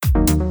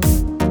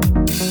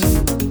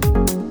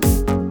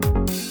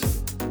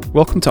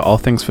Welcome to All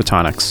Things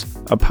Photonics,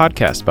 a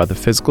podcast about the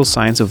physical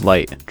science of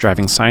light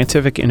driving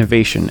scientific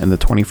innovation in the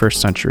 21st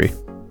century.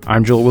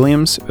 I'm Joel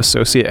Williams,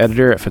 Associate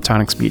Editor at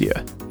Photonics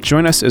Media.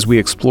 Join us as we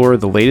explore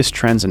the latest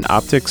trends in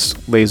optics,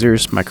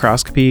 lasers,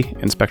 microscopy,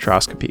 and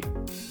spectroscopy.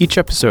 Each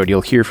episode, you'll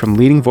hear from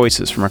leading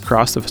voices from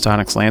across the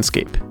photonics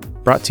landscape,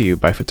 brought to you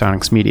by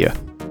Photonics Media.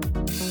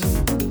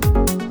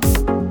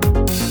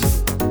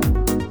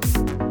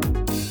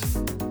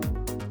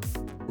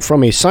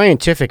 From a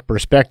scientific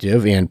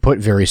perspective, and put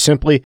very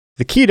simply,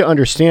 the key to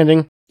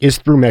understanding is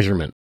through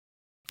measurement.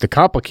 The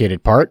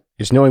complicated part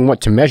is knowing what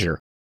to measure,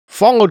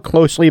 followed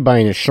closely by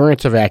an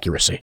assurance of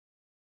accuracy.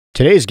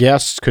 Today's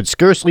guests could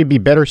scarcely be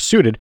better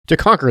suited to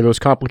conquer those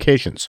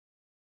complications.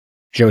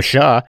 Joe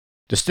Shah,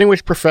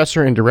 Distinguished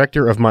Professor and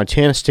Director of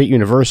Montana State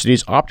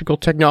University's Optical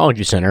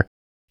Technology Center,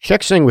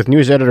 checks in with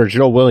news editor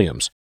Joel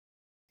Williams.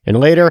 And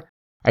later,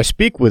 I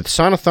speak with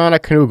Sanathana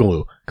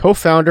Konugolu,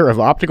 co-founder of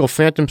optical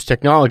phantoms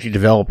technology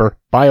developer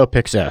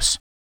BioPixS.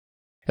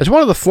 As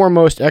one of the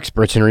foremost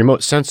experts in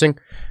remote sensing,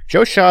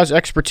 Joe Shah's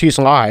expertise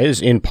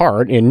lies, in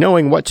part, in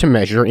knowing what to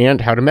measure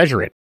and how to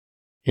measure it.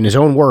 In his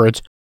own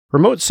words,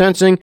 remote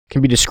sensing can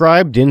be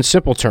described in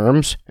simple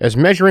terms as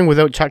measuring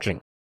without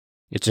touching.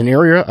 It's an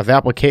area of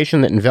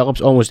application that envelops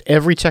almost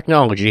every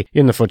technology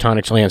in the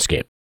photonics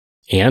landscape.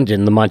 And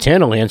in the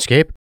Montana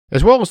landscape,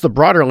 as well as the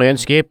broader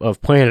landscape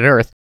of planet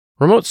Earth,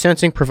 remote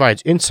sensing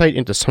provides insight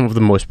into some of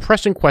the most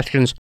pressing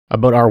questions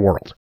about our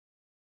world.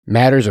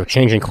 Matters of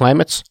changing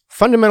climates,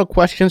 fundamental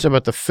questions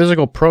about the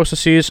physical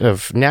processes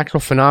of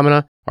natural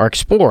phenomena are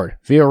explored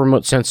via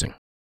remote sensing.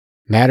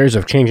 Matters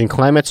of changing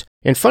climates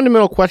and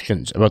fundamental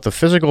questions about the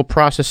physical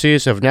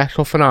processes of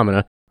natural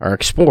phenomena are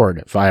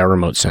explored via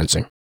remote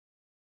sensing.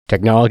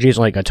 Technologies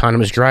like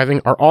autonomous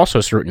driving are also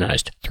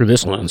scrutinized through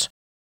this lens.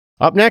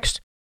 Up next,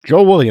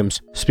 Joel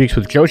Williams speaks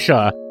with Joe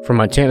Shah from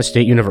Montana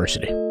State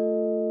University.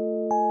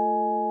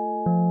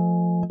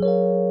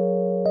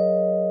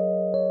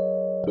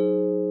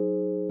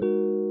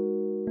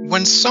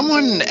 When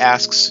someone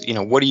asks,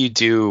 what do you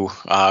do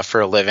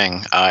for a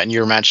living, and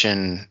you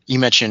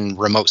mention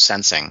remote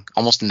sensing,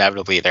 almost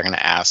inevitably they're going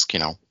to ask,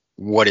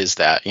 what is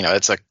that?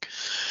 It's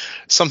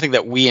something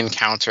that we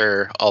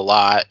encounter a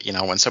lot,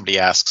 when somebody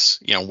asks,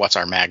 what's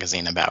our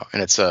magazine about?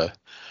 And it's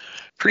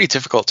pretty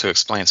difficult to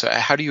explain. So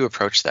how do you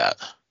approach that?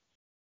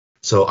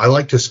 So I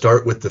like to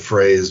start with the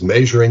phrase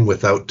measuring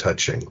without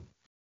touching.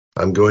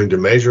 I'm going to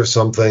measure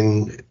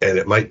something, and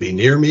it might be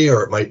near me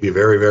or it might be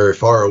very, very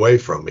far away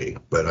from me,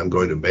 but I'm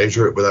going to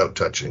measure it without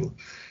touching.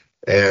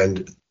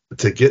 And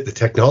to get the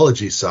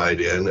technology side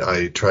in,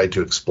 I try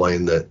to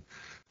explain that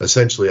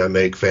essentially I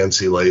make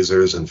fancy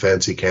lasers and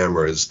fancy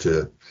cameras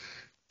to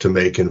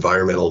make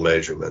environmental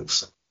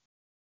measurements.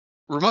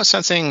 Remote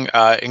sensing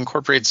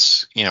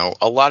incorporates,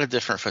 a lot of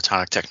different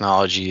photonic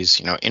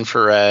technologies,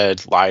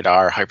 infrared,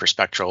 LiDAR,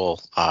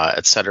 hyperspectral,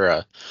 et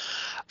cetera.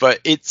 But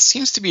it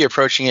seems to be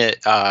approaching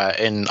it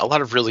in a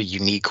lot of really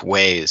unique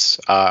ways.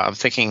 I'm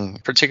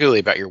thinking particularly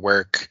about your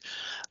work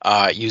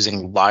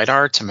using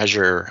LiDAR to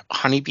measure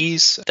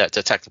honeybees that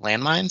detect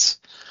landmines.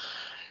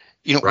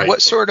 Right.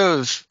 What sort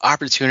of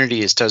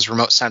opportunities does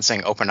remote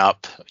sensing open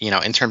up,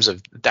 in terms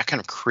of that kind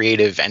of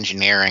creative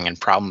engineering and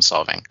problem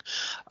solving?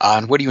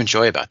 And what do you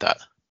enjoy about that?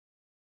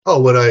 Oh,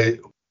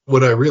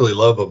 what I really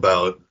love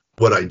about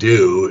what I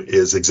do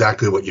is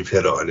exactly what you've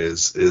hit on,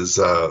 is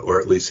or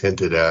at least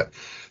hinted at.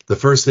 The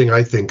first thing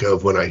I think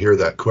of when I hear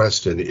that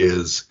question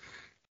is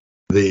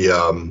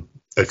the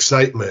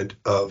excitement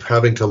of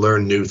having to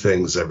learn new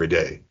things every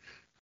day.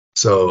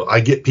 So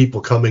I get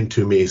people coming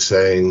to me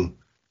saying,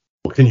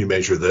 well, can you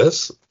measure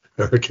this?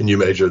 Or can you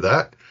measure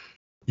that?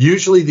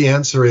 Usually the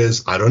answer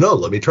is, I don't know,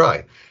 let me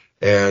try.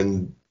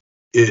 And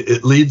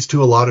it leads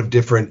to a lot of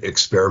different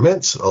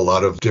experiments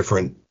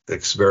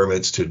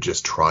to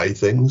just try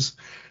things.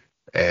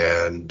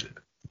 And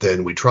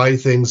then we try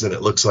things and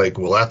it looks like,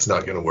 well, that's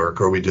not going to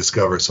work, or we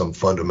discover some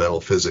fundamental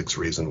physics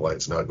reason why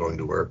it's not going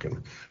to work.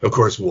 And of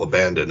course, we'll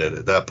abandon it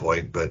at that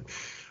point. But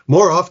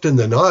more often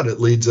than not, it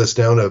leads us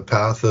down a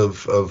path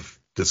of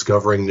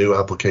discovering new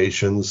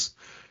applications.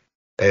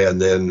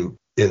 And then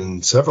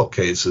in several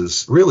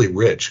cases, really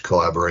rich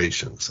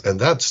collaborations. And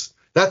that's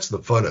the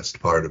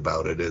funnest part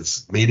about it,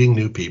 is meeting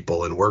new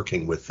people and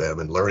working with them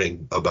and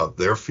learning about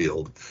their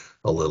field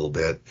a little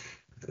bit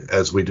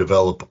as we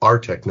develop our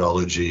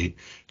technology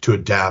to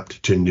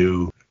adapt to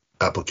new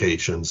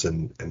applications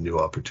and new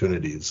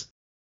opportunities.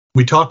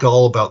 We talk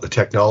all about the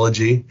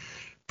technology,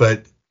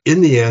 but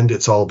in the end,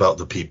 it's all about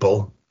the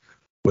people.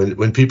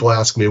 When people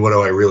ask me, what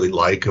do I really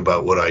like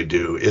about what I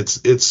do?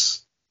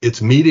 It's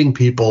meeting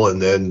people and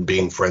then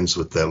being friends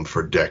with them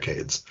for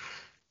decades.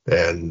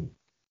 And,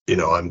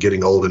 I'm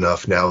getting old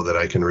enough now that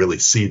I can really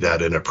see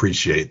that and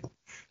appreciate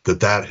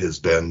that has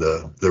been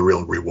the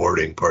real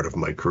rewarding part of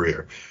my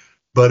career.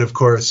 But of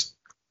course,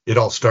 it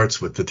all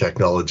starts with the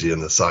technology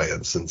and the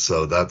science. And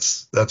so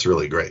that's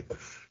really great.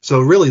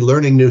 So really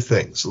learning new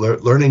things,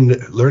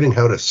 learning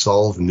how to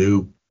solve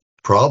new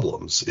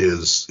problems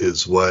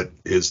is what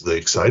is the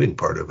exciting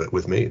part of it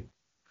with me.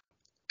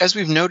 As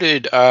we've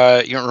noted,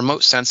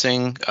 remote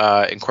sensing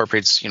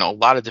incorporates, a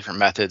lot of different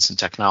methods and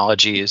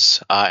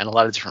technologies and a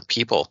lot of different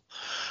people.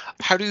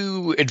 How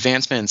do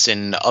advancements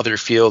in other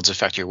fields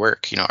affect your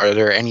work? Are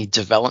there any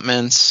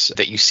developments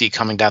that you see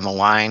coming down the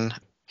line?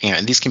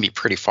 And these can be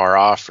pretty far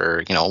off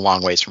or, a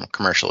long ways from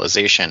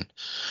commercialization.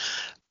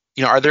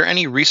 Are there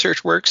any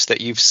research works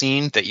that you've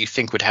seen that you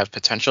think would have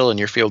potential in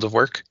your field of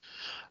work?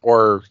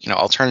 Or,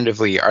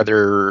 alternatively, are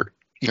there,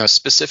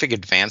 specific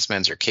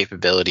advancements or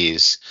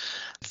capabilities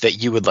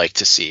that you would like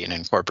to see and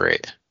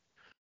incorporate?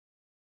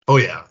 Oh,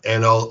 yeah.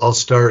 And I'll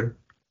start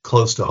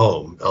close to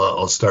home.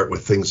 I'll start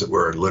with things that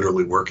we're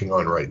literally working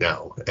on right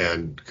now,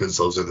 and because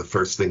those are the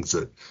first things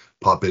that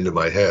pop into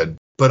my head.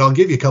 But I'll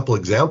give you a couple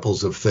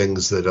examples of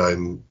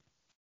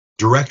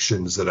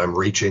directions that I'm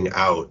reaching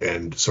out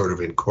and sort of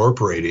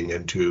incorporating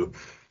into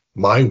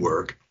my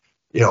work.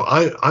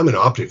 I'm an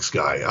optics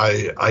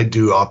guy. I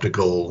do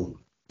optical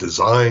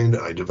design.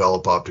 I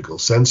develop optical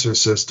sensor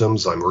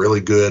systems. I'm really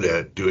good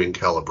at doing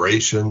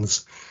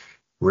calibrations,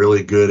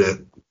 really good at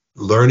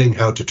learning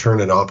how to turn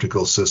an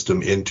optical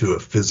system into a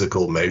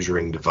physical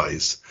measuring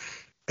device.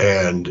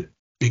 And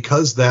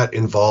because that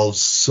involves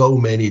so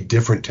many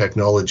different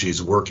technologies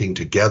working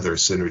together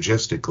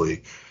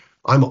synergistically,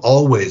 I'm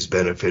always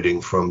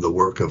benefiting from the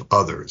work of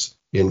others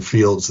in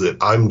fields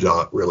that I'm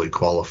not really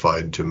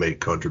qualified to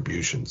make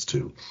contributions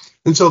to.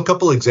 And so a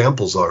couple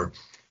examples are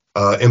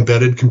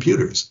embedded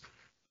computers.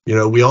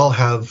 We all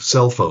have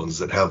cell phones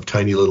that have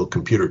tiny little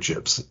computer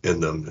chips in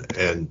them,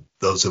 and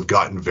those have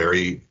gotten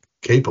very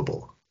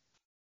capable.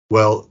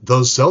 Well,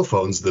 those cell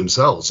phones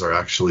themselves are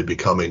actually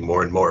becoming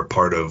more and more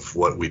part of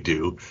what we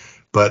do.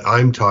 But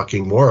I'm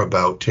talking more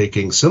about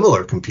taking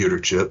similar computer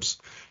chips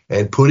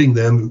and putting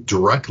them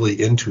directly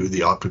into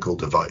the optical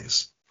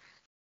device.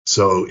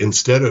 So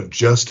instead of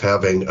just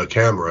having a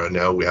camera,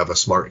 now we have a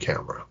smart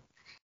camera.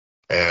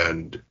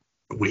 And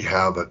we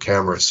have a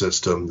camera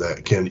system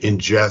that can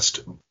ingest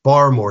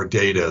far more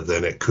data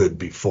than it could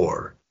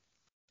before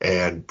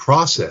and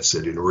process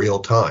it in real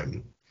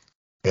time.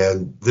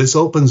 And this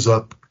opens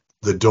up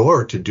the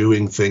door to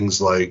doing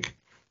things like,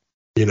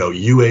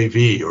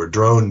 UAV or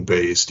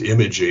drone-based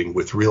imaging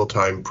with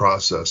real-time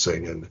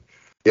processing. And,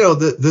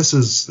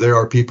 there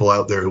are people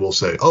out there who will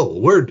say, oh,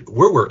 we're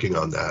working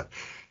on that.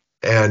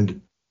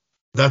 And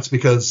that's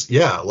because,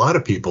 a lot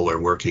of people are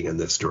working in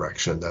this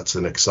direction. That's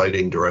an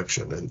exciting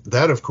direction. And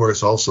that, of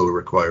course, also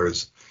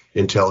requires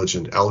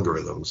intelligent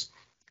algorithms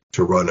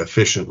to run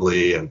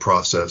efficiently and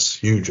process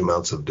huge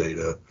amounts of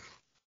data.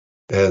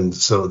 And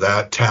so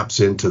that taps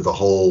into the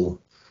whole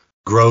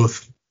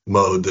growth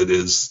mode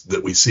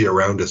that we see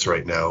around us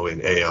right now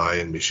in AI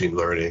and machine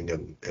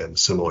learning and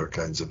similar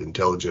kinds of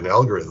intelligent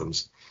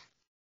algorithms.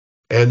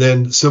 And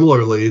then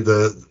similarly,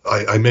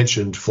 I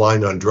mentioned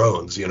flying on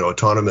drones,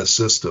 autonomous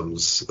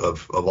systems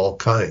of all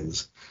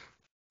kinds.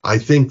 I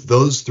think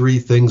those three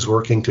things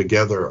working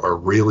together are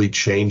really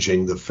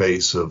changing the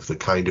face of the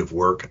kind of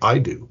work I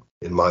do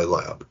in my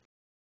lab.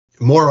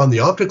 More on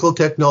the optical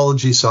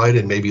technology side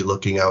and maybe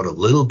looking out a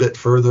little bit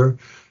further,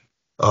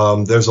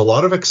 there's a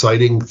lot of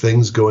exciting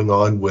things going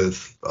on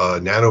with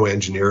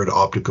nano-engineered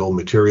optical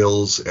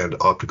materials and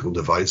optical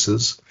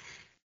devices.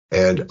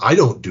 And I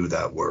don't do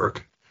that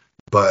work,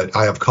 but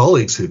I have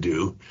colleagues who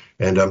do,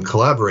 and I'm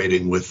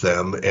collaborating with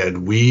them.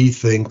 And we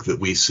think that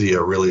we see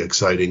a really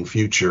exciting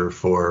future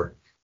for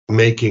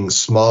making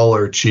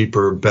smaller,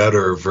 cheaper,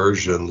 better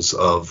versions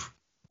of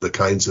the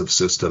kinds of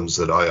systems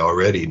that I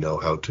already know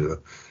how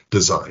to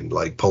design,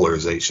 like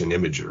polarization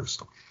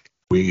imagers.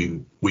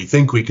 We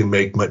think we can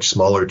make much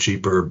smaller,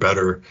 cheaper,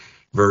 better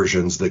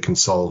versions that can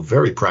solve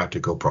very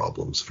practical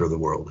problems for the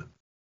world.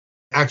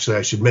 Actually,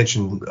 I should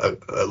mention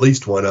at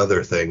least one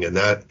other thing, and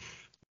that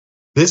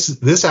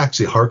this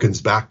actually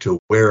harkens back to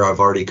where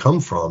I've already come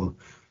from,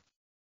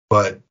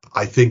 but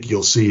I think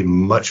you'll see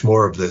much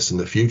more of this in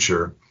the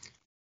future.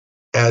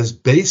 As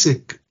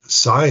basic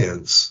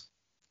science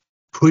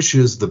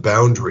pushes the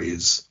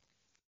boundaries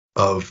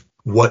of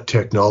what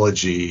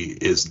technology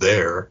is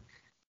there,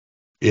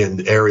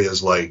 in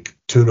areas like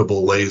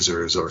tunable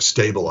lasers or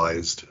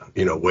stabilized,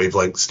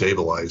 wavelength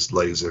stabilized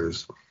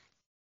lasers.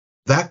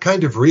 That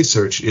kind of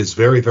research is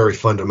very, very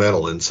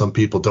fundamental, and some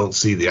people don't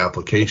see the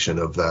application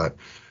of that.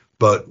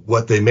 But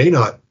what they may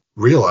not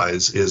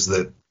realize is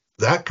that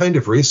that kind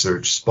of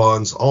research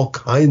spawns all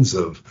kinds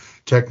of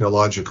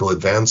technological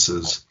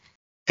advances.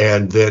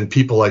 And then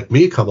people like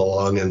me come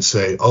along and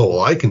say, oh,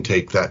 well, I can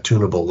take that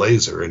tunable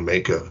laser and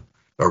make a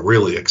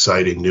really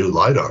exciting new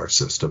LiDAR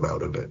system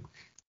out of it.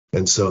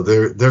 And so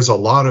there's a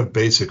lot of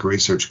basic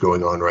research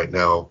going on right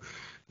now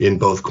in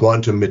both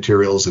quantum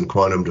materials and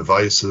quantum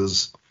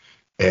devices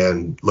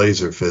and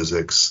laser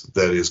physics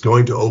that is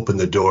going to open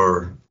the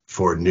door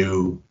for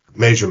new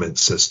measurement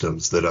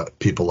systems that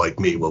people like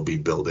me will be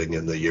building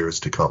in the years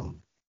to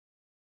come.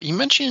 You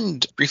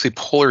mentioned briefly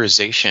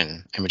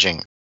polarization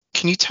imaging.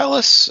 Can you tell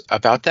us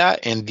about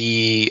that and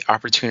the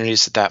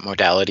opportunities that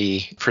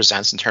modality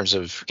presents in terms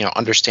of,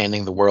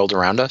 understanding the world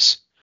around us?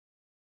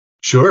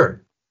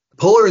 Sure.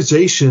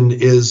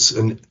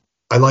 Polarization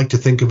I like to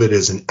think of it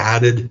as an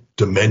added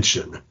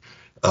dimension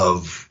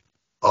of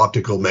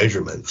optical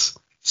measurements.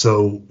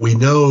 So we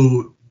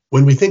know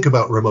when we think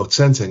about remote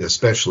sensing,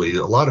 especially,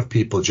 a lot of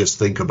people just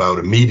think about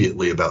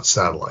immediately about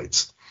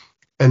satellites.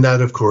 And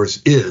that, of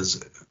course,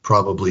 is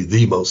probably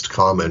the most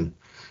common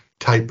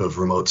type of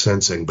remote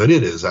sensing, but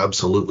it is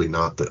absolutely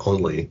not the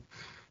only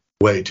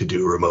way to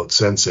do remote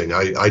sensing.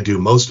 I do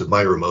most of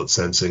my remote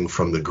sensing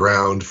from the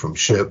ground, from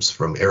ships,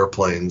 from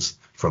airplanes,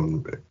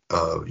 from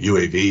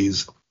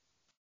UAVs.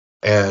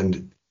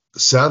 And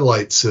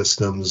satellite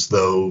systems,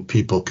 though,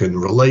 people can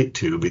relate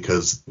to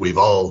because we've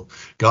all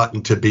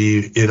gotten to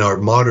be in our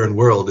modern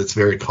world. It's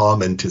very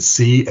common to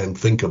see and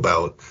think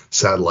about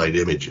satellite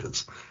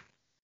images.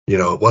 You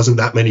know, it wasn't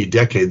that many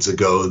decades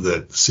ago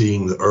that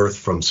seeing the Earth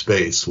from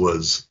space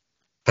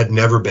had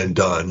never been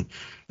done.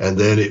 And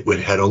then it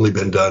had only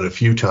been done a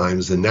few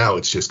times, and now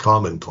it's just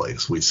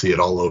commonplace. We see it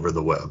all over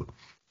the web.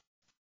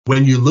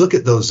 When you look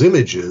at those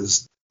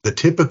images, the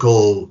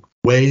typical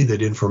way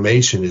that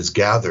information is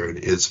gathered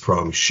is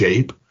from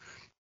shape,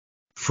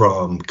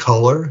 from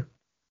color,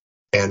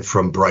 and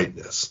from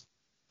brightness.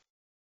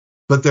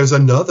 But there's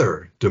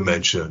another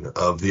dimension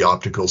of the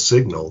optical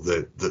signal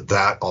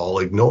that all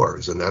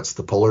ignores, and that's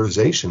the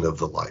polarization of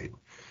the light.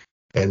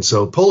 And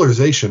so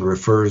polarization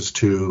refers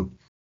to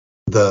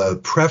the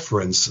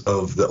preference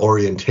of the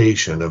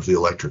orientation of the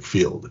electric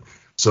field.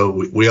 So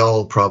we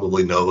all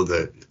probably know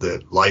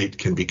that light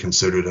can be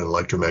considered an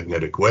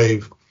electromagnetic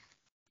wave,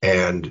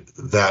 and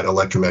that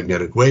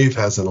electromagnetic wave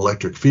has an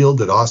electric field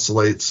that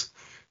oscillates.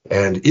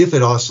 And if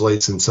it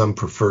oscillates in some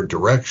preferred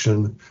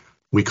direction,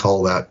 we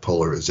call that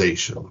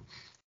polarization.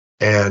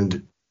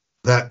 And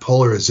that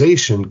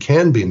polarization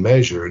can be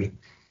measured.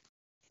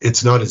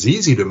 It's not as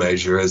easy to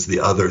measure as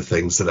the other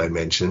things that I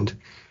mentioned.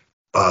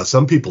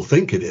 Some people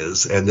think it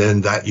is, and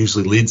then that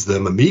usually leads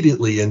them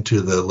immediately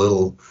into the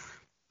little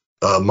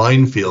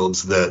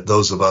minefields that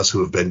those of us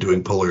who have been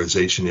doing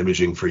polarization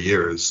imaging for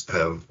years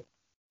have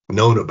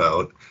known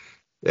about.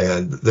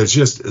 And it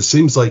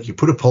seems like you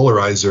put a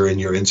polarizer in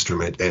your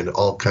instrument and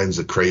all kinds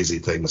of crazy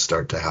things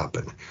start to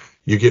happen.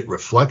 You get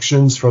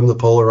reflections from the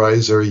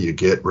polarizer, you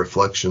get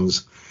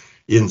reflections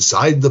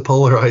inside the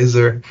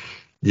polarizer,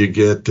 you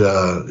get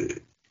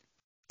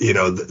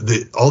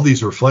all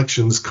these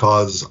reflections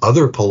cause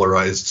other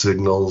polarized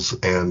signals,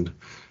 and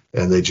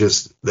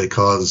they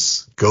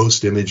cause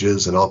ghost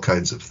images and all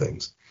kinds of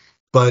things.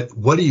 But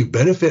what do you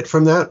benefit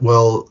from that?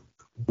 Well,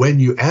 when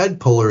you add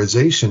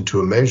polarization to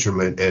a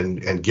measurement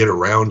and get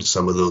around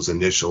some of those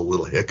initial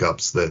little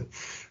hiccups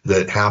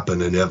that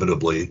happen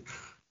inevitably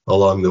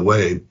along the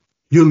way,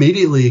 you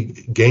immediately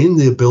gain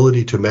the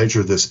ability to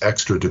measure this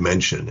extra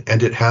dimension,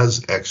 and it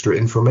has extra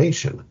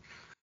information.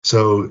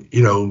 So,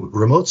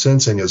 remote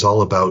sensing is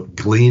all about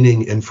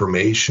gleaning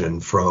information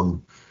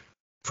from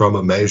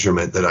a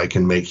measurement that I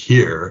can make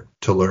here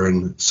to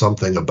learn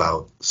something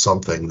about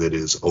something that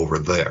is over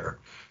there.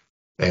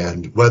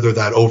 And whether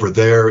that over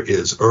there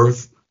is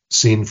Earth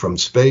seen from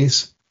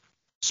space,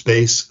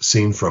 space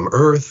seen from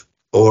Earth,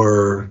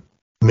 or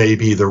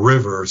maybe the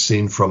river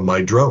seen from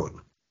my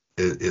drone.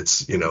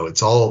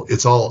 It's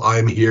all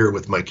I'm here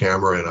with my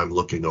camera and I'm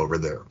looking over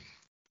there.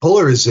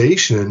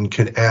 Polarization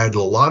can add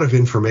a lot of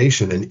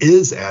information and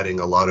is adding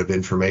a lot of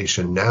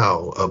information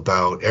now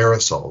about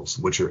aerosols,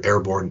 which are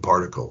airborne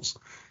particles,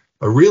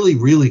 a really,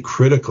 really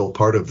critical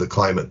part of the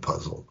climate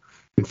puzzle.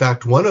 In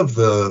fact, one of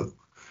the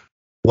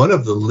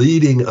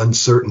leading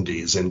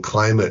uncertainties in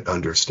climate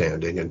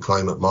understanding and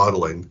climate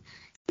modeling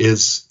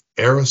is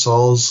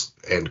aerosols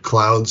and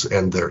clouds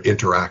and their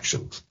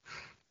interactions.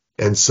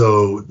 And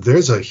so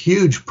there's a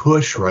huge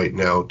push right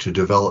now to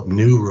develop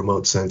new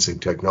remote sensing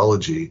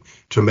technology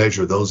to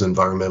measure those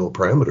environmental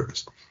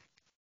parameters.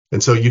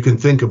 And so you can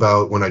think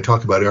about, when I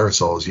talk about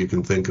aerosols, you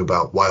can think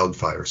about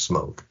wildfire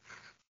smoke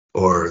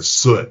or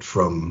soot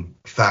from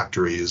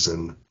factories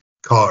and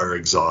car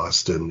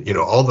exhaust and,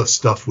 all the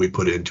stuff we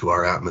put into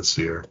our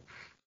atmosphere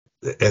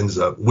ends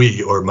up,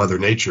 Mother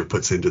Nature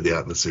puts into the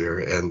atmosphere.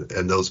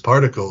 And those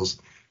particles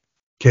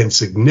can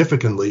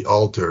significantly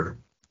alter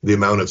the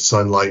amount of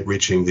sunlight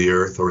reaching the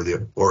Earth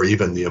or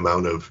even the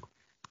amount of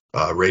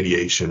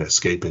radiation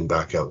escaping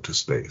back out to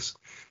space.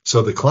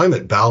 So the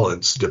climate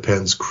balance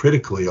depends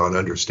critically on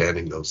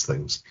understanding those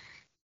things.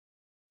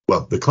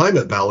 Well, the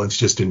climate balance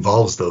just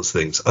involves those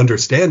things.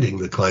 Understanding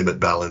the climate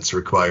balance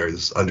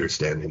requires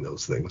understanding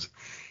those things.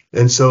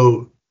 And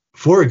so,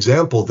 for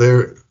example,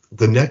 the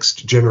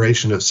next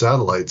generation of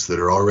satellites that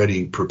are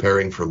already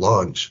preparing for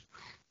launch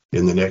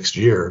in the next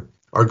year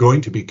are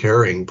going to be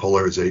carrying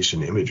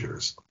polarization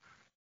imagers.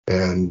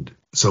 And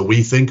so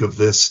we think of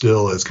this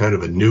still as kind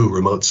of a new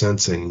remote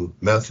sensing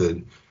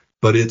method,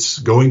 but it's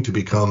going to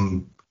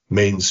become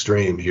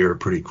mainstream here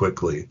pretty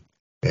quickly.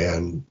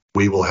 And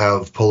we will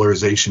have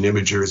polarization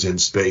imagers in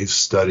space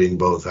studying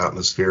both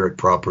atmospheric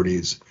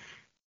properties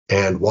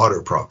and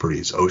water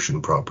properties,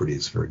 ocean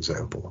properties, for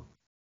example.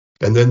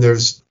 And then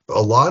there's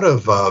a lot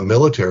of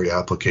military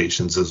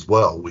applications as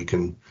well. We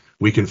can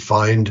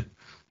find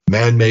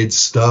man-made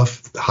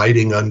stuff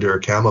hiding under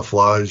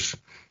camouflage.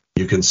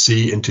 You can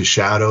see into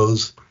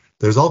shadows.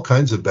 there's all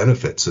kinds of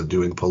benefits of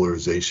doing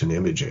polarization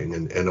imaging,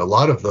 and a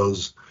lot of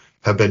those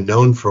have been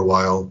known for a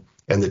while,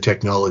 and the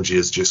technology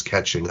is just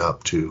catching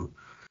up to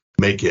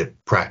make it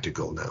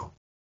practical now.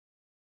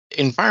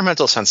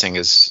 Environmental sensing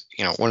is,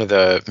 one of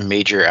the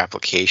major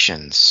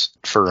applications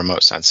for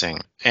remote sensing,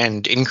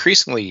 and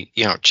increasingly,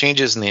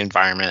 changes in the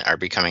environment are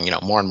becoming,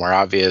 more and more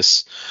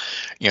obvious.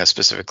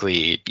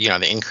 Specifically,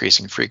 the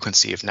increasing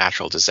frequency of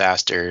natural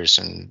disasters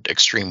and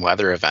extreme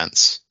weather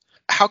events.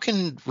 How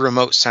can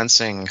remote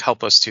sensing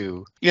help us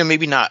to,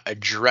 maybe not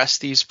address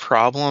these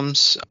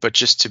problems, but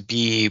just to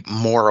be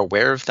more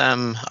aware of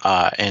them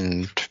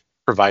and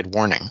provide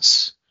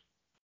warnings?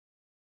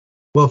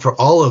 Well, for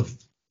all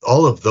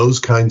of those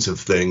kinds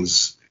of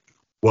things,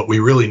 what we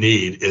really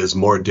need is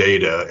more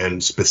data,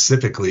 and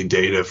specifically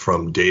data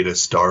from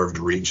data-starved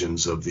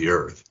regions of the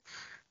Earth.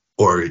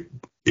 Or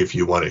if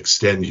you want to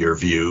extend your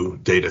view,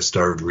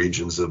 data-starved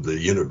regions of the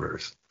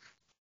universe.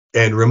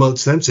 And remote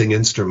sensing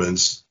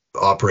instruments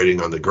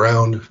operating on the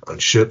ground, on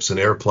ships and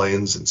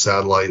airplanes and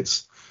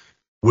satellites,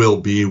 will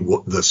be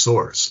the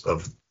source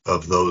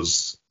of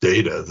those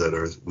data that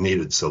are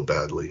needed so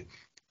badly.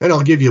 And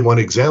I'll give you one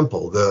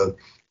example.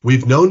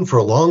 We've known for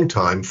a long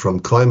time from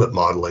climate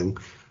modeling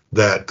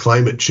that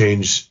climate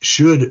change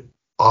should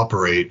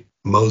operate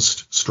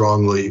most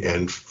strongly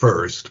and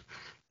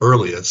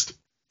earliest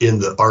in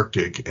the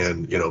Arctic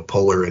and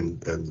polar and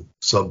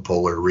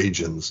subpolar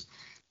regions.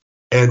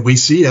 And we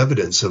see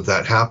evidence of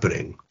that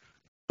happening.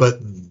 But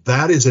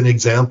that is an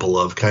example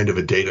of kind of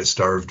a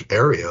data-starved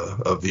area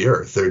of the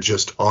Earth. There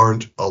just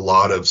aren't a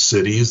lot of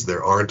cities,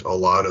 there aren't a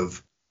lot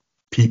of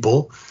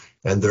people,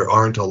 and there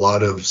aren't a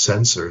lot of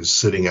sensors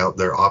sitting out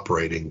there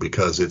operating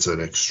because it's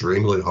an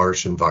extremely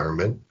harsh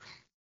environment.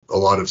 A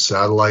lot of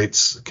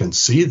satellites can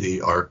see the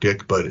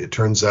Arctic, but it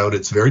turns out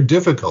it's very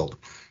difficult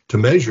to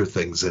measure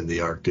things in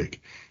the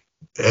Arctic.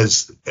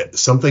 As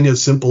something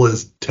as simple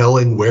as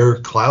telling where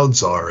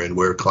clouds are and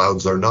where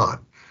clouds are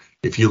not.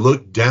 If you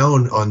look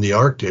down on the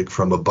Arctic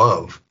from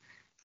above,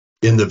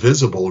 in the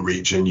visible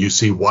region, you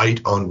see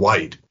white on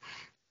white.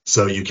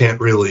 So you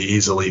can't really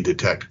easily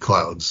detect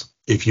clouds.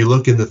 If you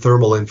look in the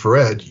thermal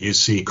infrared, you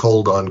see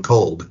cold on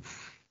cold,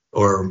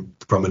 or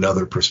from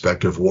another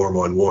perspective, warm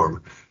on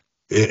warm.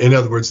 In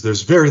other words,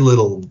 there's very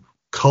little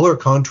color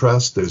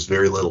contrast, there's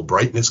very little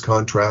brightness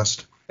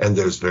contrast, and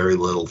there's very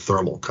little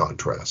thermal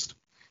contrast.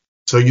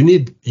 So you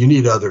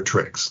need other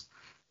tricks.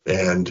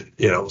 And,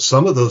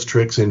 some of those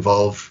tricks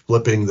involve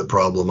flipping the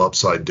problem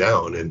upside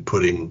down and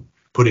putting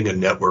a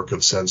network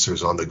of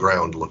sensors on the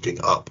ground looking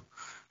up.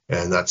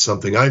 And that's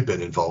something I've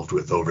been involved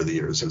with over the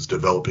years, is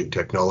developing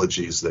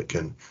technologies that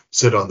can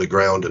sit on the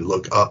ground and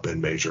look up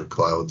and measure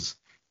clouds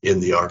in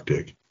the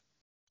Arctic.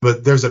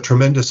 But there's a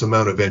tremendous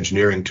amount of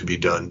engineering to be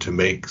done to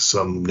make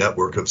some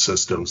network of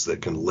systems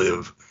that can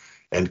live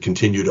and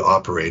continue to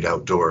operate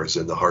outdoors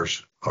in the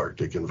harsh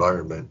Arctic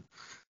environment.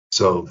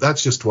 So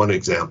that's just one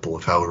example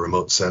of how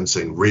remote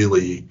sensing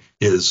really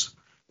is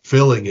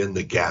filling in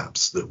the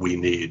gaps that we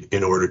need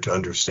in order to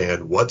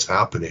understand what's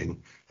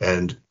happening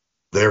and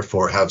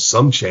therefore have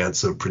some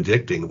chance of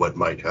predicting what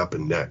might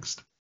happen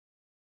next.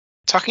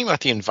 Talking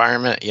about the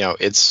environment,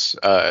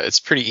 it's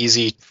pretty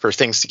easy for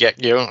things to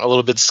get, a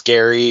little bit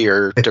scary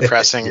or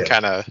depressing Yeah.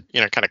 kind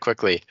of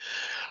quickly.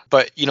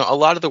 But, a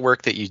lot of the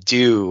work that you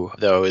do,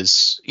 though,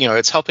 is,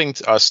 it's helping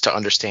us to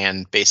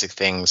understand basic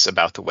things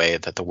about the way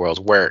that the world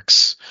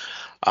works.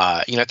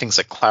 Things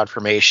like cloud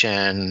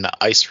formation,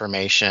 ice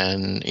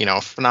formation,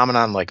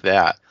 phenomenon like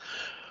that.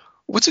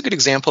 What's a good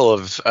example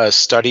of a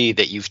study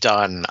that you've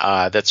done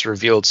that's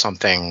revealed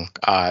something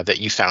that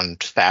you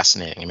found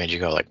fascinating and made you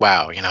go like,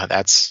 wow,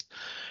 that's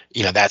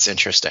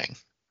interesting?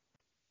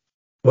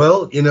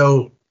 Well,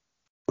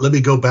 let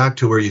me go back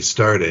to where you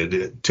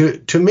started.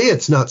 To me,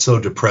 it's not so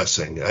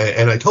depressing,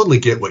 and I totally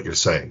get what you're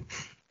saying,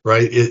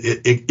 right?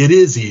 It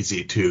is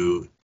easy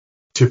to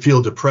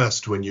feel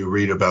depressed when you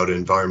read about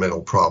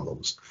environmental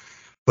problems,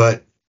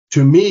 but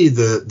to me,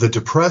 the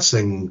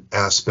depressing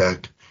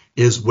aspect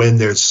is when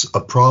there's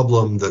a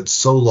problem that's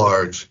so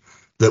large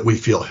that we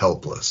feel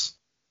helpless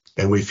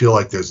and we feel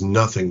like there's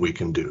nothing we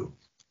can do.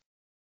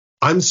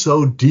 I'm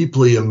so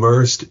deeply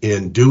immersed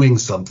in doing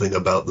something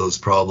about those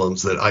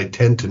problems that I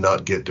tend to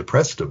not get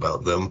depressed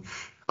about them.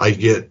 I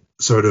get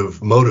sort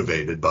of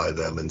motivated by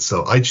them. And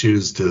so I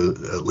choose to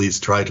at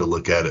least try to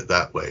look at it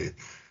that way.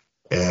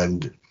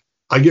 And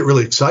I get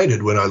really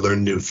excited when I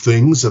learn new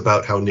things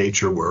about how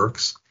nature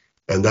works.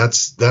 And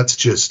that's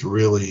just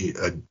really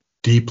a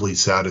deeply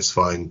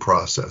satisfying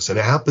process. And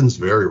it happens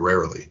very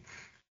rarely.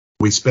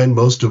 We spend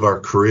most of our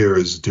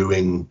careers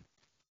doing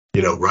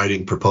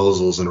writing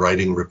proposals and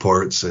writing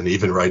reports and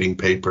even writing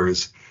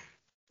papers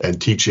and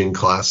teaching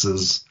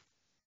classes.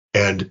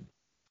 And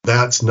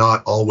that's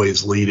not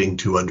always leading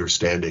to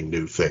understanding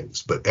new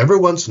things. But every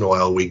once in a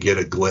while, we get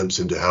a glimpse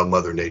into how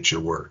Mother Nature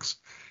works.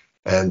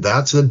 And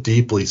that's a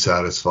deeply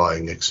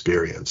satisfying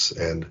experience.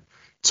 And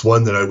it's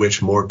one that I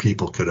wish more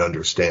people could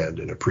understand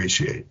and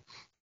appreciate.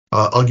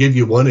 I'll give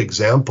you one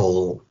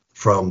example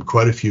from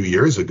quite a few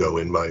years ago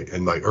in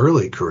my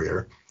early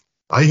career.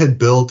 I had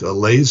built a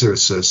laser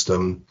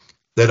system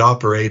that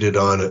operated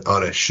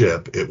on a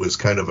ship. It was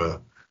kind of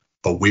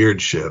a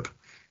weird ship.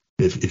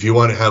 If you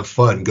want to have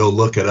fun, go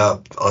look it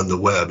up on the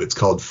web. It's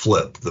called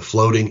FLIP, the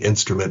Floating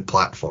Instrument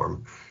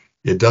Platform.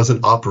 It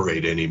doesn't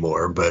operate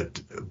anymore,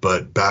 but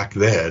back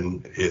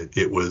then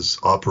it was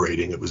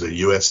operating. It was a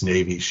U.S.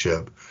 Navy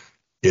ship.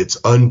 It's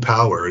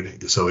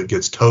unpowered, so it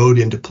gets towed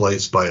into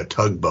place by a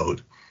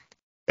tugboat,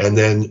 and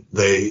then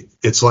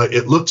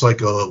it looks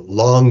like a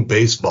long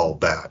baseball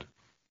bat,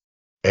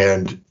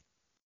 and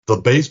the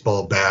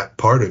baseball bat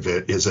part of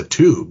it is a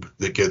tube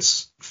that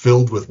gets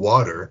filled with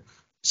water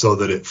so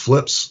that it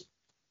flips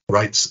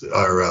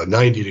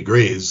 90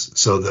 degrees,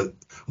 so that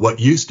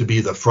what used to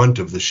be the front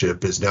of the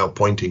ship is now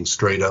pointing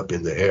straight up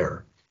in the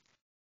air.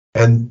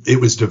 And it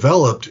was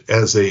developed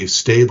as a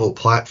stable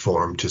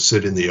platform to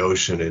sit in the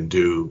ocean and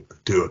do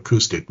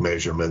acoustic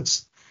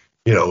measurements.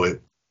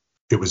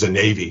 It was a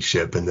Navy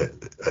ship, and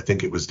I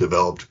think it was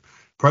developed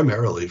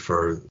primarily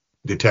for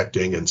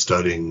detecting and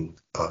studying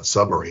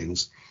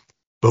submarines.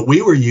 But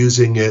we were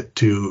using it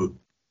to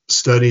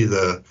study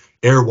the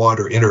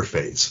air-water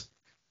interface,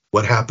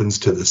 what happens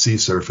to the sea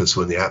surface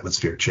when the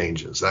atmosphere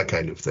changes, that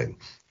kind of thing.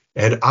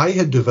 And I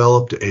had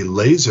developed a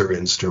laser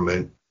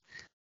instrument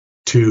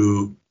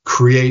to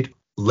create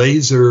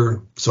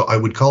laser, so I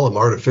would call them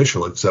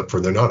artificial, except for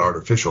they're not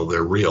artificial,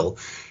 they're real.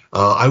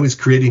 I was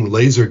creating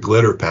laser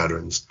glitter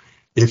patterns.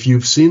 If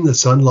you've seen the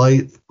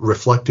sunlight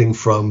reflecting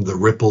from the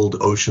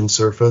rippled ocean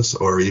surface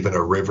or even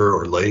a river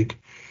or lake,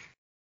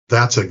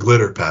 that's a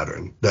glitter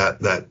pattern,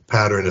 that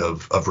pattern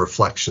of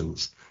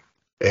reflections.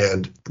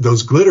 And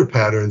those glitter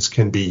patterns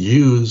can be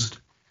used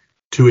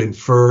to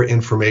infer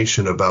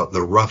information about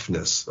the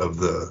roughness of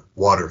the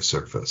water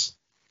surface.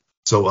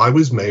 So I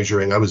was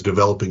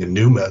developing a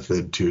new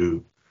method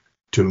to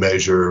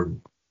measure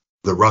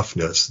the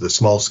roughness, the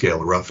small scale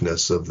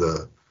roughness of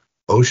the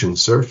ocean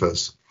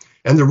surface.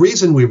 And the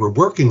reason we were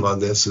working on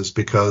this is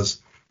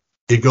because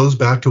it goes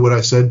back to what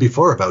I said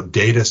before about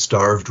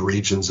data-starved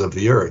regions of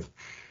the Earth.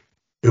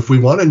 If we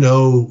want to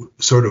know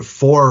sort of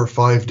 4 or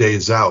 5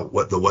 days out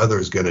what the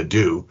weather's going to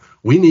do,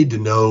 we need to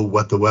know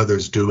what the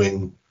weather's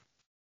doing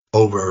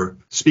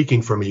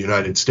speaking from a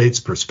United States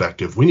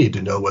perspective, we need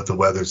to know what the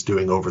weather's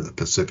doing over the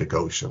Pacific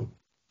Ocean.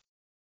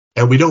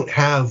 And we don't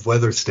have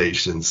weather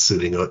stations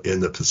sitting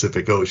in the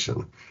Pacific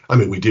Ocean. I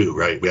mean, we do,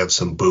 right? We have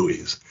some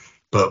buoys,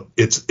 but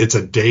it's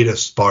a data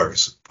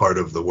sparse part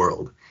of the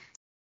world.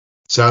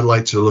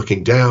 Satellites are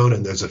looking down,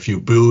 and there's a few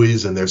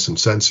buoys, and there's some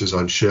sensors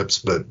on ships,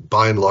 but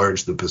by and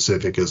large, the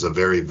Pacific is a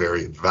very,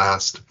 very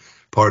vast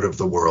part of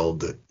the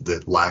world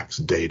that lacks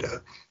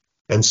data.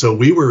 And so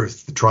we were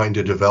trying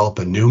to develop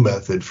a new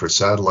method for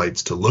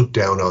satellites to look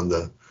down on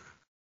the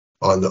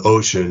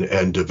ocean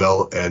and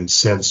develop and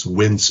sense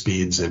wind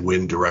speeds and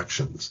wind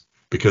directions,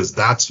 because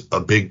that's a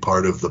big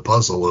part of the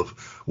puzzle of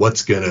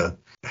what's going to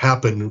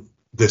happen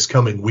this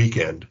coming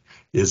weekend.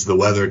 Is the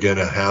weather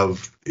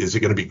is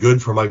it going to be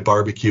good for my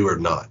barbecue or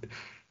not?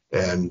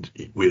 And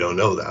we don't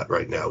know that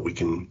right now. We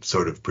can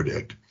sort of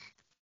predict.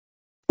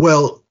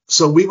 Well,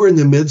 so we were in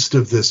the midst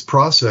of this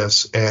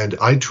process, and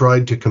I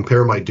tried to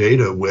compare my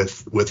data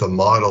with a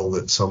model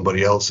that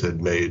somebody else had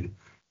made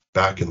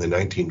back in the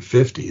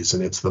 1950s,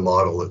 and it's the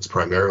model that's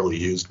primarily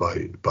used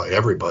by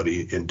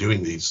everybody in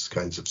doing these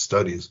kinds of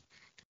studies.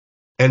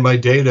 And my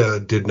data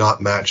did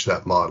not match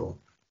that model,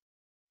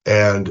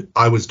 and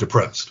I was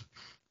depressed.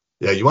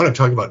 Yeah, you want to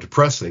talk about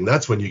depressing.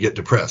 That's when you get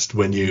depressed,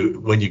 when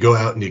you go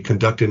out and you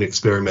conduct an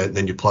experiment, and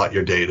then you plot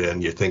your data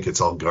and you think it's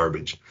all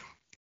garbage.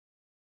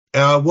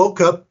 And I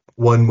woke up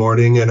one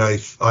morning and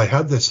I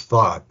had this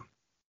thought,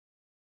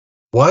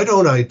 why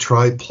don't I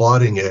try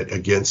plotting it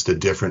against a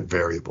different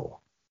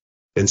variable?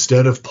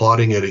 Instead of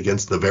plotting it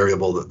against the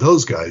variable that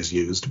those guys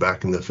used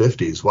back in the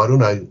 50s, why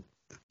don't I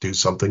do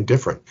something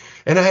different?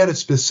 And I had a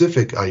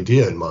specific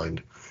idea in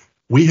mind.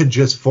 We had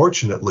just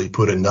fortunately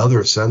put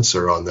another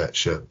sensor on that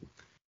ship,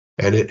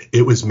 and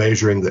it was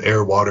measuring the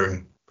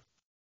air-water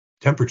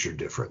temperature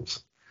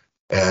difference.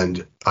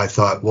 And I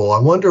thought, well, I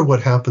wonder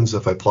what happens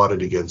if I plot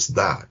it against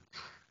that.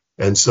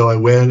 And so I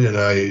went and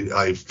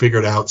I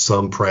figured out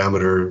some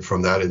parameter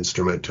from that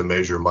instrument to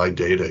measure my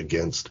data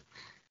against.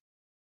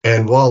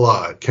 And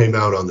voila, it came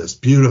out on this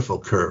beautiful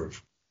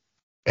curve.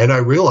 And I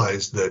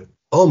realized that,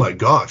 oh my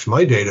gosh,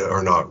 my data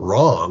are not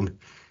wrong.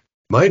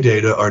 My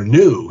data are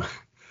new.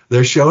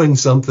 They're showing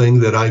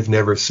something that I've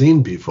never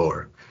seen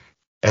before.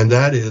 And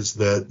that is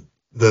that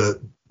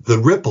the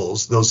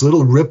ripples, those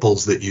little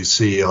ripples that you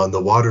see on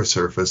the water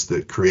surface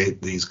that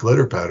create these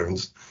glitter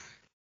patterns,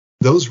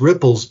 those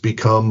ripples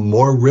become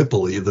more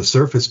ripply. The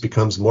surface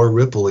becomes more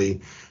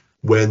ripply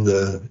when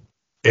the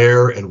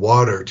air and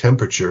water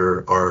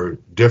temperature are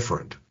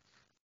different.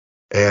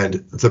 And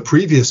the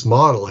previous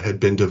model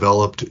had been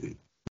developed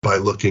by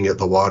looking at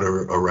the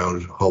water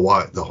around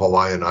Hawaii, the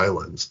Hawaiian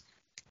Islands.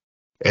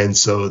 And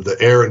so the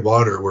air and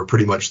water were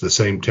pretty much the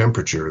same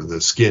temperature, the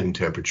skin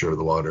temperature of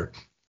the water.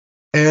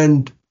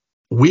 And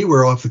we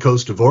were off the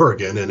coast of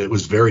Oregon, and it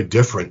was very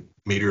different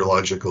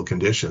meteorological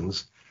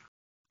conditions.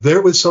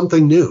 there was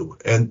something new,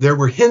 and there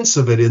were hints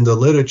of it in the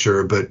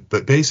literature,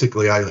 but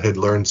basically I had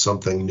learned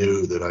something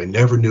new that I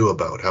never knew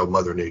about how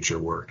Mother Nature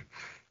worked.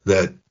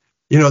 That,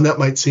 and that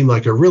might seem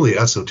like a really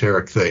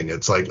esoteric thing.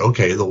 It's like,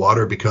 okay, the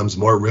water becomes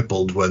more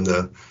rippled when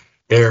the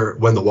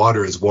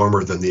water is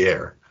warmer than the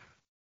air.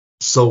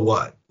 So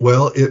what?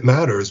 Well, it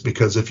matters,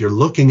 because if you're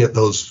looking at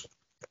those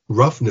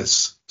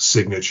roughness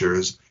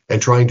signatures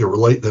and trying to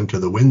relate them to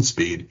the wind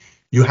speed,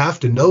 you have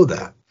to know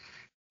that.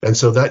 And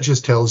so that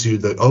just tells you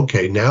that,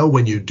 okay, now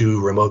when you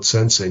do remote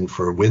sensing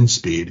for wind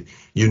speed,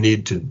 you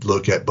need to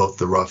look at both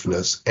the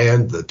roughness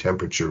and the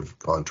temperature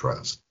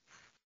contrast.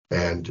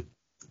 And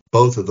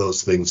both of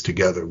those things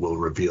together will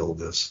reveal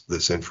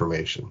this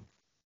information.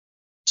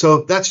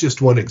 So that's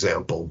just one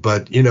example.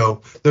 But,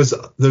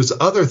 there's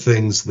other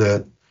things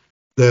that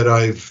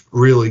I've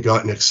really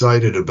gotten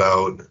excited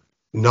about,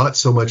 not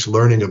so much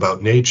learning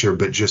about nature,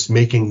 but just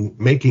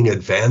making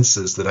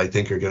advances that I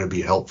think are going to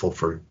be helpful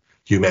for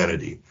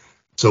humanity.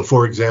 So,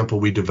 for example,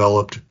 we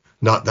developed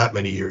not that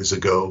many years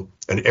ago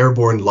an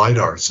airborne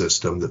LiDAR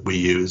system that we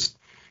used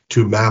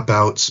to map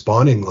out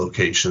spawning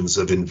locations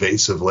of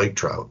invasive lake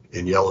trout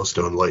in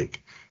Yellowstone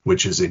Lake,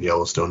 which is in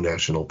Yellowstone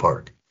National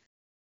Park.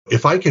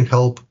 If I can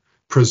help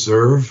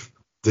preserve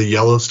the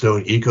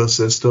Yellowstone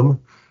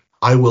ecosystem,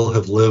 I will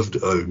have lived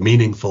a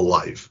meaningful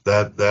life.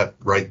 That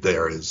right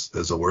there is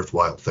a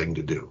worthwhile thing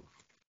to do.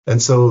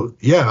 And so,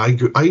 yeah,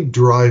 I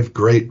derive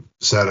great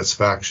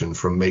satisfaction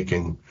from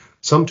making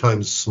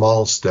sometimes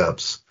small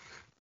steps,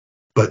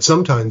 but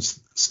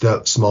sometimes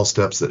small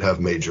steps that have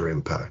major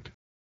impact.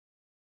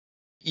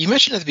 You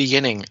mentioned at the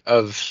beginning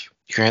of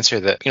your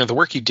answer that, the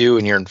work you do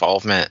and your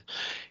involvement,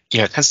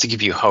 tends to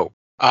give you hope.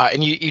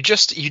 And you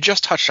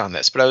just touched on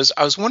this, but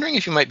I was wondering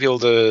if you might be able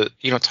to,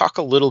 talk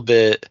a little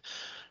bit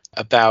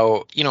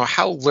about,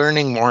 how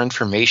learning more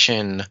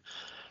information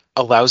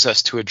allows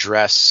us to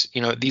address,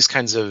 these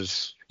kinds of,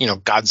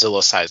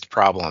 Godzilla-sized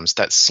problems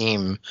that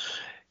seem,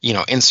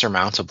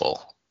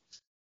 insurmountable.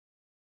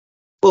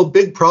 Well,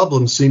 big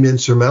problems seem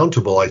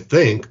insurmountable, I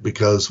think,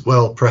 because,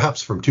 well,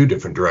 perhaps from two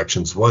different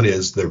directions. One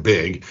is they're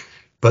big,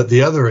 but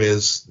the other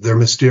is they're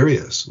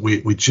mysterious.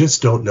 We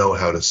just don't know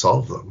how to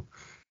solve them.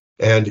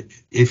 And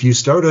if you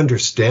start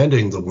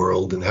understanding the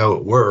world and how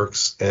it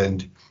works,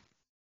 and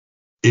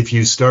if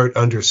you start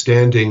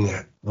understanding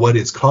what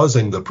is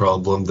causing the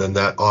problem, then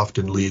that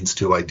often leads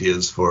to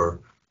ideas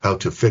for how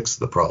to fix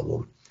the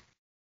problem.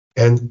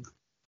 And,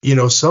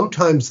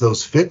 sometimes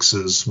those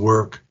fixes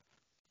work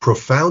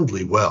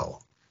profoundly well.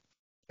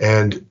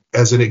 And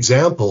as an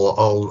example,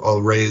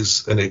 I'll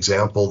raise an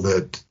example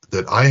that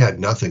I had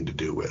nothing to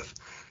do with,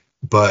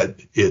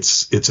 but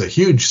it's a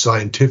huge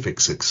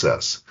scientific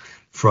success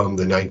from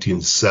the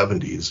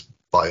 1970s,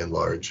 by and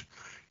large,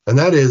 and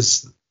that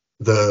is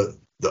the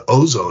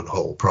ozone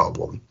hole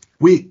problem.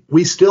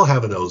 We still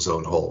have an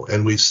ozone hole,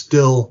 and we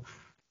still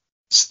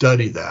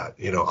study that.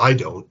 I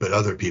don't, but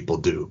other people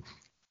do.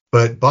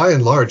 But by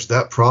and large,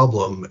 that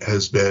problem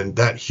has been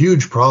that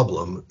huge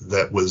problem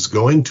that was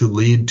going to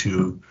lead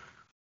to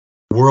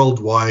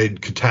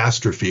worldwide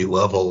catastrophe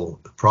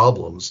level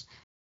problems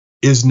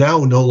is now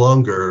no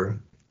longer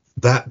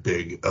that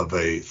big of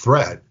a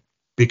threat,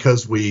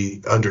 because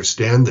we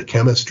understand the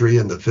chemistry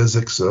and the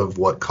physics of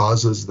what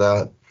causes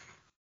that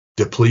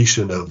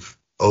depletion of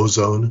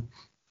ozone.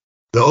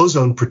 The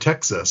ozone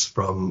protects us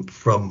from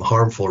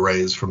harmful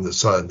rays from the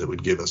sun that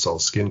would give us all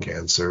skin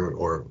cancer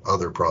or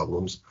other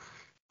problems.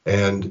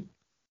 And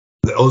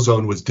the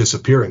ozone was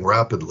disappearing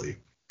rapidly.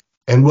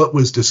 And what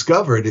was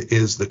discovered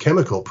is the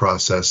chemical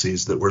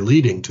processes that were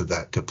leading to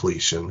that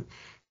depletion.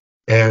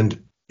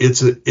 And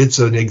it's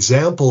an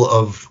example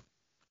of,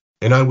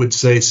 and I would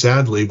say,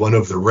 sadly, one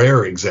of the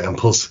rare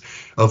examples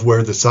of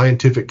where the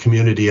scientific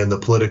community and the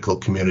political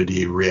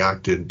community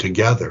reacted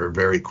together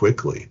very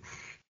quickly.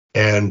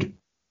 And,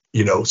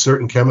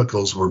 certain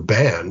chemicals were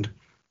banned,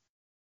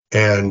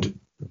 and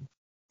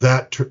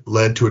that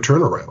led to a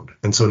turnaround.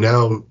 And so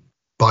now,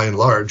 by and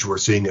large, we're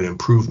seeing an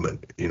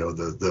improvement.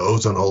 The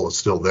ozone hole is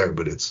still there,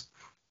 but it's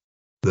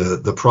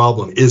the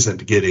problem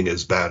isn't getting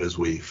as bad as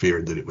we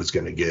feared that it was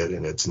going to get,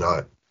 and it's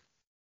not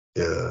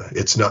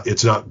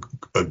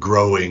a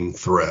growing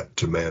threat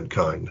to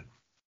mankind.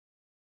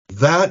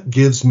 That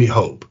gives me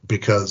hope,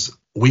 because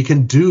we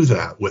can do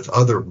that with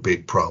other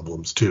big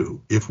problems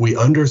too. If we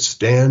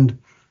understand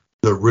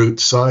the root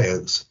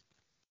science,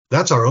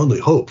 that's our only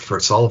hope for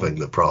solving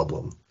the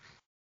problem.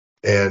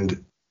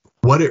 And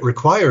what it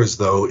requires,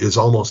 though, is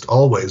almost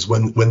always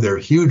when there are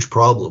huge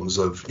problems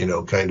of,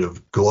 kind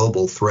of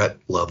global threat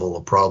level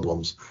of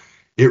problems,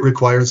 it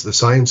requires the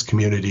science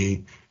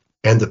community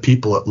and the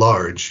people at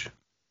large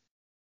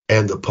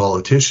and the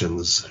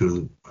politicians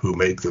who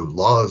make the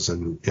laws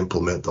and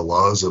implement the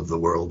laws of the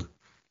world.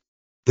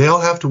 They all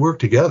have to work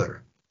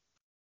together.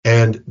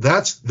 And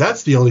that's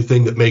the only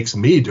thing that makes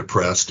me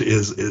depressed,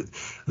 is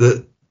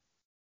the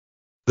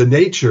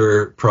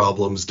nature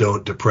problems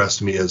don't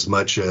depress me as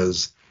much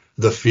as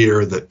the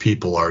fear that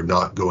people are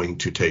not going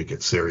to take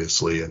it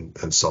seriously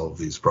and solve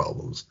these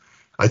problems.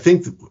 I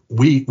think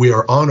we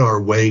are on our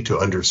way to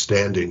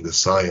understanding the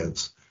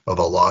science of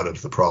a lot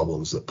of the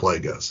problems that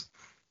plague us.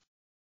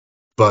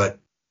 But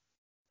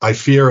I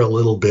fear a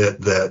little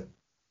bit that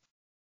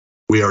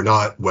we are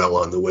not well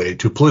on the way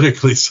to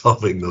politically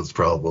solving those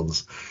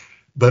problems.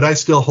 But I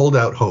still hold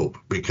out hope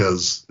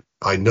because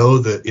I know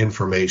that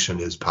information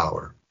is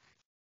power.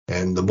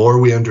 And the more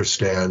we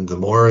understand, the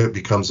more it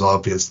becomes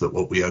obvious that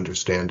what we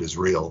understand is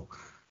real,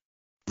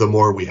 the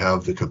more we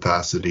have the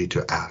capacity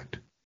to act.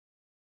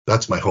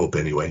 That's my hope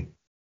anyway.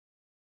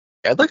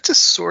 I'd like to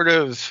sort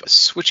of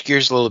switch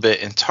gears a little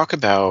bit and talk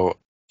about,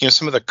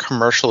 some of the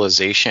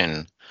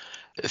commercialization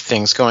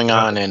things going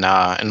on in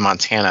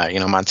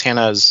Montana.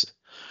 Montana's,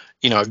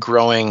 a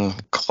growing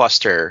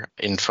cluster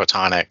in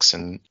photonics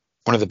and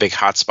one of the big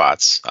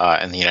hotspots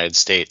in the United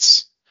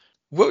States.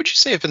 What would you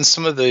say have been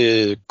some of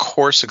the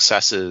core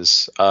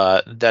successes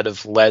that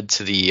have led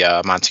to the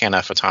Montana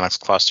photonics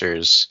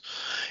cluster's,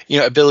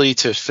 ability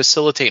to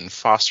facilitate and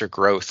foster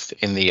growth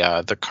in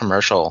the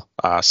commercial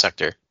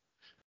sector?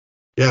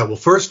 Yeah, well,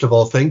 first of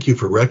all, thank you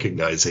for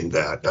recognizing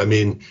that. I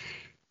mean,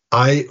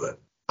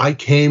 I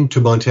came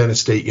to Montana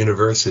State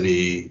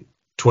University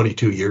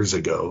 22 years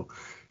ago,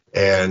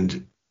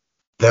 and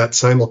that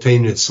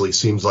simultaneously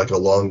seems like a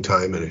long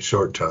time and a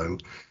short time.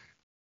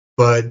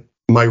 But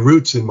my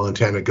roots in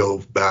Montana go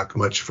back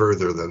much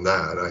further than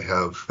that. I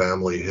have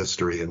family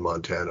history in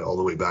Montana all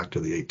the way back to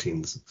the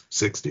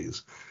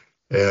 1860s.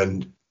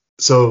 And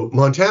so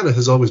Montana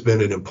has always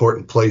been an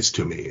important place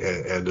to me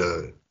and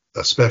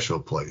a special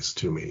place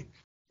to me.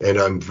 And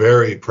I'm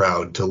very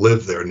proud to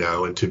live there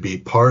now and to be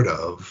part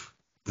of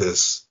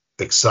this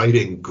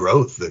exciting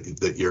growth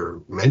that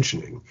you're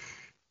mentioning.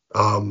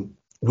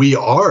 We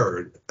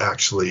are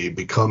actually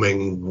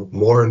becoming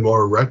more and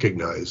more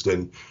recognized.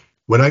 And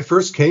when I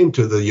first came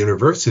to the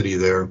university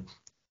there,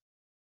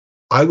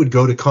 I would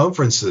go to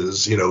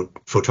conferences,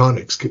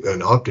 photonics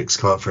and optics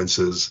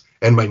conferences,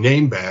 and my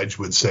name badge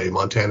would say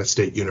Montana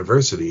State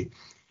University.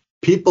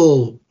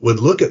 People would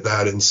look at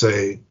that and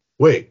say,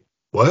 wait,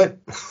 what?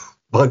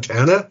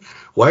 Montana?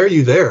 Why are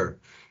you there?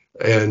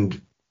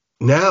 And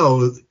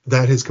now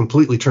that has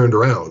completely turned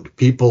around.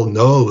 People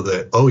know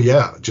that, oh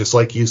yeah, just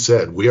like you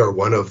said, we are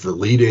one of the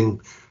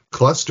leading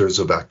clusters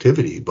of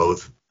activity,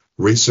 both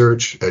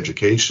research,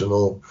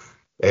 educational,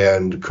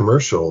 and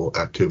commercial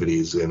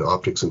activities in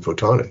optics and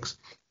photonics.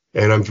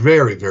 And I'm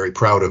very, very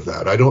proud of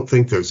that. I don't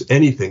think there's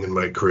anything in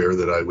my career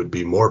that I would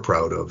be more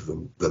proud of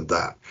than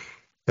that.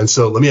 And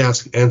so let me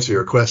answer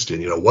your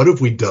question. What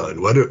have we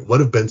done? What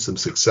have been some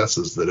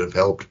successes that have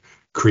helped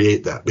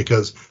create that?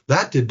 Because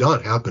that did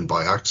not happen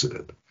by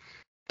accident.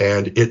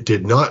 And it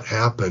did not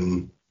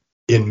happen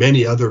in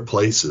many other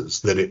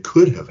places that it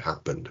could have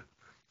happened.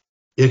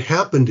 It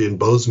happened in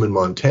Bozeman,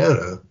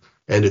 Montana,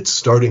 and it's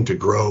starting to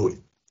grow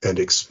and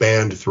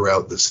expand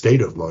throughout the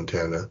state of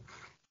Montana,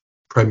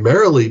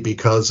 primarily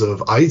because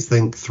of, I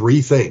think,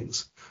 three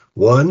things.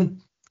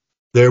 One,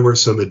 there were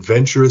some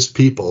adventurous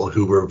people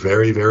who were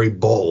very, very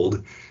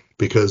bold,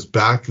 because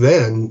back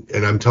then,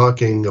 and I'm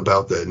talking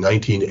about the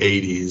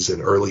 1980s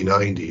and early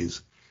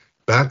 90s,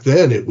 back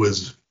then it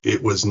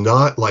was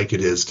not like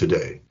it is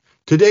today.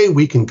 Today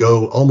we can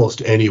go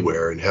almost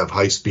anywhere and have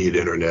high-speed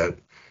internet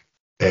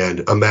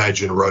and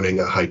imagine running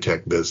a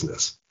high-tech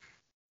business.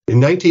 In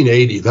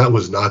 1980, that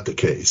was not the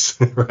case,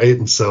 right?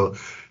 And so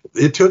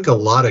it took a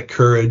lot of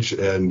courage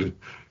and,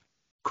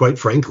 quite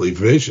frankly,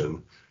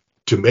 vision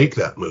to make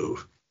that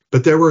move.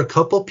 But there were a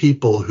couple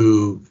people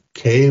who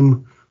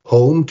came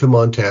home to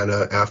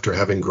Montana after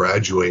having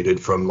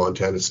graduated from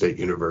Montana State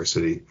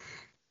University,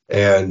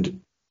 and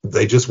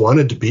they just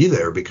wanted to be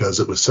there because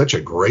it was such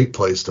a great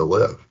place to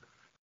live.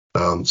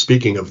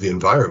 Speaking of the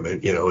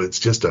environment, it's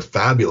just a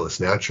fabulous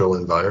natural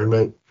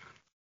environment,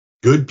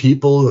 good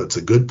people, it's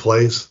a good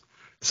place.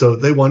 So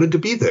they wanted to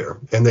be there,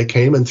 and they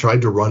came and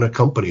tried to run a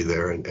company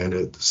there, and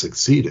it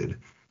succeeded.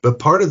 But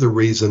part of the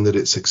reason that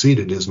it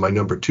succeeded is my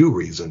number two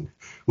reason,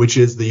 which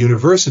is the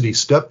university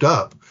stepped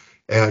up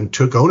and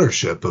took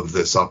ownership of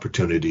this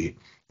opportunity.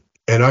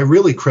 And I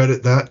really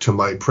credit that to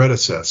my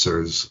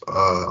predecessors.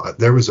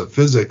 There was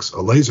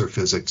a laser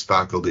physics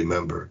faculty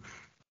member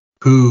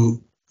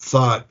who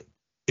thought,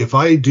 if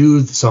I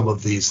do some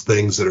of these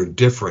things that are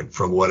different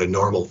from what a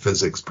normal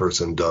physics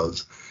person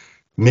does,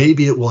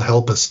 maybe it will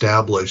help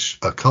establish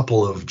a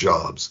couple of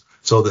jobs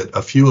so that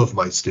a few of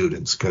my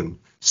students can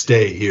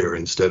stay here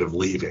instead of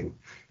leaving.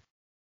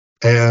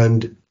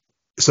 And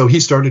so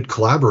he started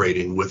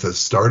collaborating with a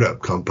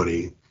startup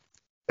company,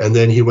 and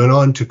then he went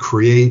on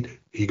to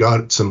he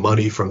got some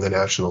money from the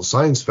National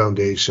Science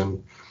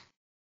Foundation.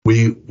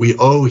 We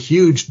owe a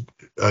huge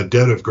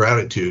debt of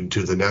gratitude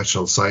to the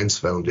National Science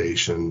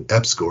Foundation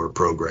EPSCoR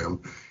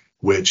program,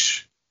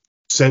 which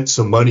sent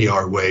some money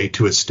our way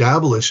to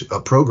establish a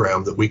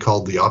program that we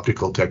called the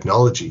Optical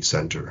Technology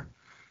Center.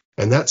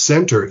 And that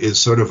center is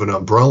sort of an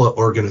umbrella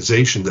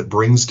organization that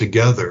brings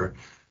together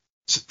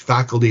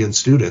faculty and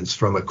students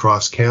from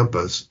across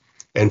campus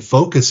and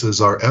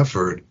focuses our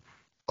effort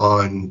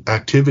on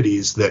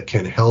activities that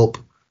can help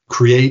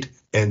create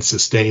and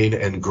sustain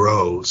and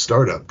grow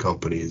startup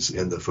companies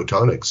in the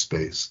photonics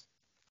space.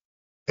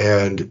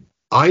 And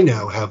I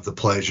now have the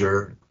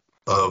pleasure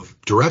of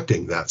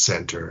directing that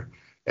center,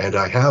 and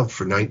I have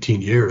for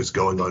 19 years,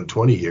 going on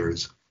 20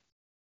 years.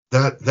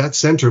 That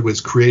center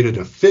was created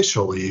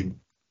officially in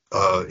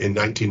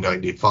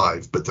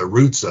 1995, but the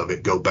roots of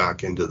it go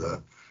back into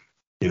the,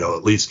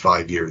 at least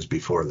 5 years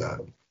before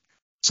that.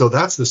 So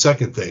that's the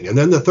second thing. And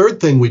then the third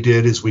thing we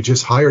did is we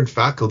just hired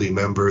faculty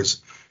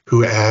members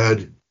who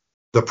had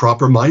the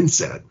proper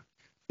mindset.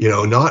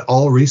 Not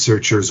all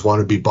researchers want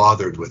to be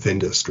bothered with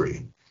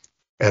industry.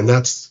 And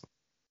that's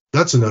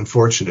an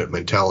unfortunate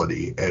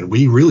mentality. And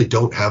we really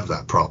don't have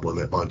that problem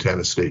at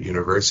Montana State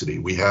University.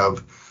 We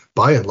have,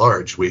 by and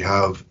large,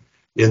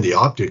 in the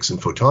optics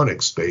and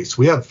photonics space,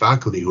 we have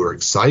faculty who are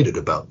excited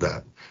about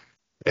that.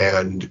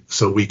 And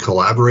so we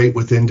collaborate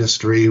with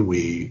industry.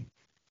 We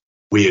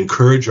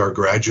encourage our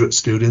graduate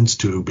students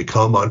to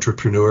become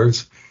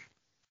entrepreneurs.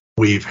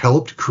 We've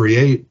helped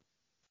create,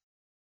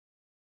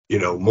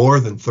 more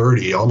than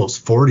 30,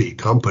 almost 40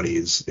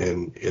 companies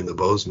in the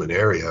Bozeman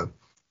area.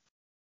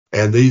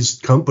 And these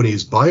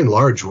companies, by and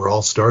large, were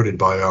all started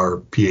by our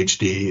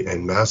PhD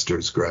and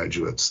master's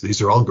graduates.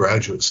 These are all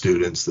graduate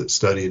students that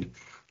studied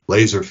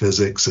laser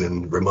physics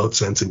and remote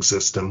sensing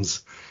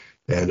systems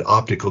and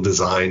optical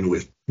design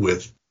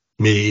with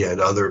me and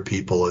other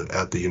people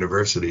at the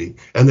university.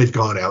 And they've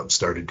gone out and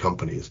started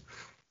companies.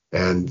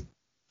 And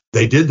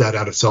they did that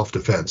out of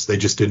self-defense. They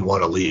just didn't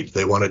want to leave.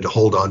 They wanted to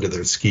hold on to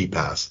their ski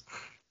pass.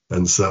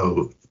 And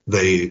so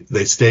they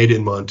stayed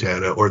in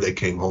Montana, or they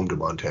came home to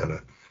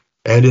Montana.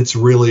 And it's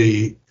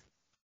really,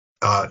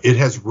 it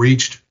has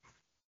reached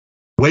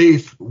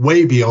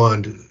way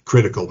beyond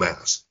critical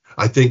mass.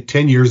 I think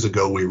 10 years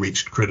ago we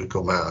reached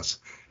critical mass,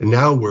 and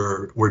now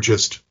we're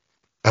just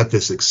at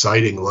this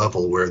exciting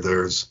level where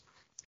there's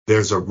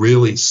a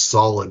really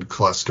solid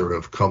cluster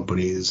of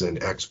companies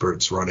and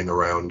experts running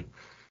around,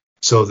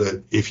 so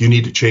that if you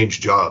need to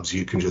change jobs,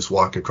 you can just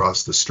walk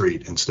across the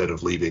street instead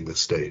of leaving the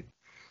state.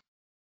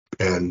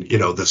 And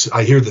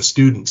I hear the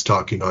students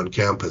talking on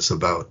campus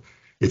about,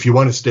 if you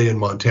want to stay in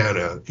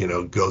Montana,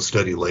 go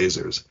study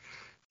lasers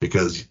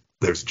because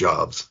there's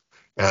jobs.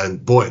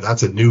 And boy,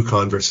 that's a new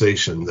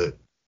conversation that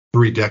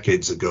 3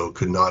 decades ago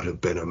could not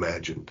have been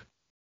imagined.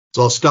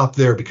 So I'll stop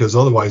there, because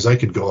otherwise I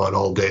could go on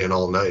all day and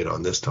all night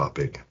on this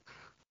topic.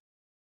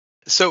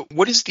 So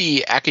what is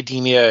the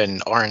academia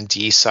and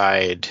R&D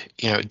side,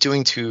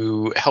 doing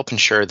to help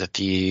ensure that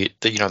the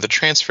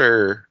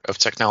transfer of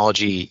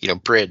technology,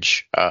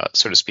 bridge,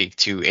 so to speak,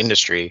 to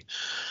industry?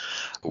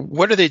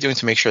 What are they doing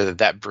to make sure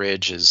that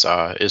bridge is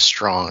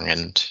strong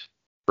and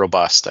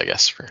robust, I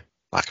guess, for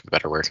lack of a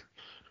better word?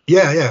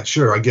 Yeah,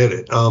 sure, I get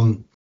it.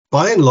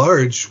 By and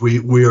large,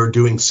 we are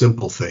doing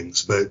simple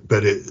things, but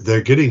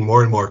they're getting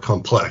more and more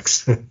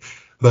complex.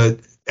 But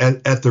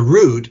at the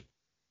root,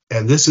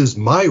 and this is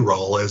my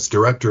role as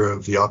director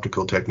of the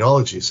Optical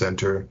Technology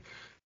Center,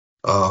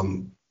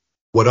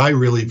 what I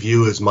really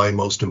view as my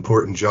most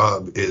important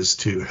job is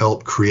to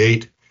help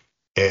create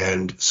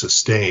and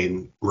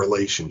sustain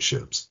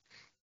relationships.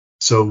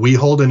 So we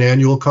hold an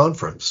annual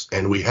conference,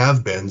 and we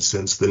have been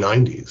since the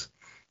 90s.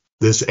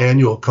 This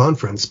annual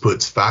conference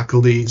puts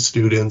faculty,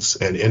 students,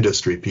 and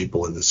industry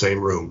people in the same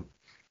room.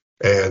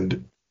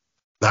 And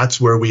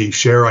that's where we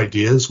share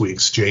ideas, we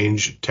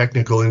exchange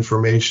technical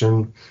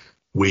information,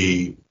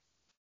 we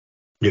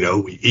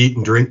eat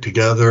and drink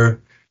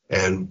together,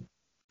 and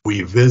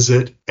we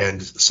visit,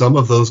 and some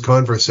of those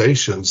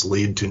conversations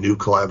lead to new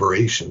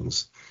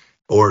collaborations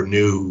or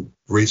new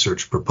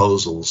research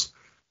proposals.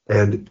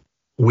 And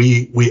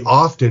we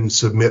often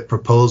submit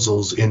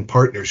proposals in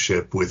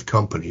partnership with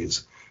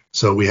companies.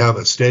 So we have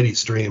a steady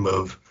stream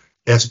of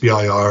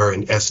SBIR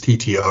and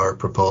STTR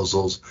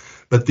proposals,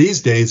 but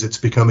these days it's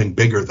becoming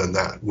bigger than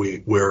that.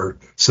 We're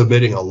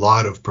submitting a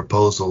lot of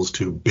proposals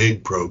to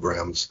big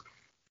programs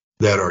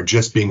that are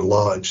just being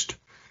launched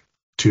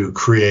to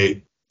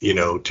create,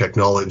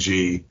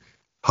 technology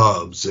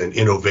hubs and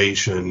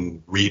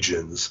innovation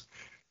regions.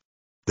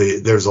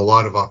 There's a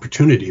lot of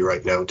opportunity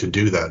right now to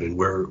do that, and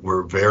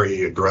we're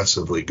very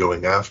aggressively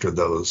going after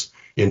those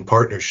in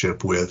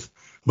partnership with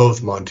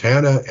both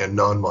Montana and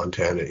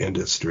non-Montana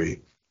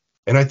industry.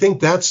 And I think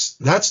that's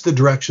the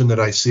direction that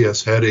I see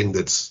us heading,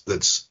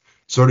 that's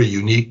sort of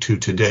unique to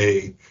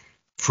today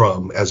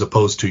as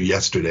opposed to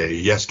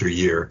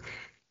yesteryear,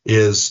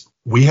 is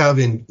we have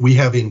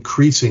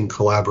increasing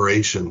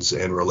collaborations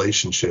and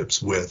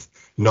relationships with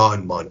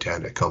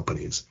non-Montana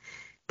companies,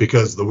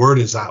 because the word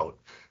is out,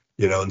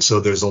 and so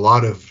there's a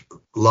lot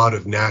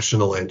of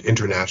national and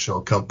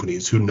international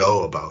companies who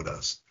know about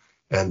us,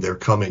 and they're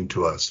coming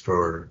to us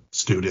for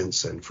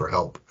students and for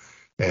help.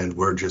 And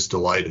we're just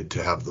delighted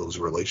to have those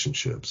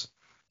relationships.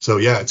 So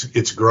yeah,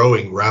 it's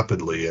growing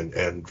rapidly,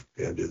 and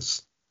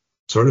is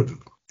sort of,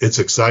 it's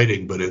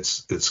exciting, but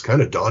it's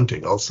kind of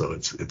daunting also.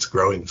 It's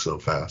growing so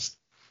fast.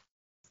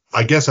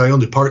 I guess I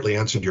only partly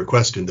answered your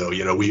question though.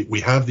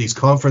 We have these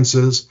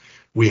conferences,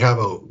 we have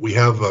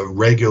a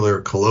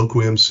regular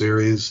colloquium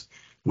series,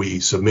 we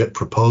submit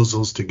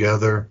proposals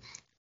together,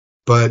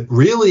 but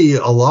really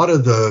a lot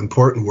of the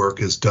important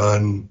work is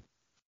done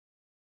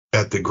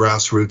at the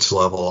grassroots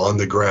level on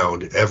the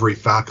ground, every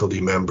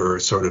faculty member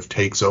sort of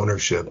takes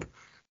ownership.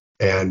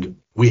 And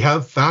we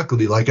have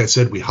faculty, like I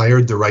said, we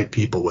hired the right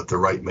people with the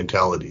right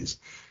mentalities.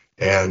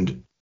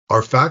 And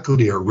our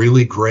faculty are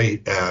really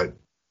great at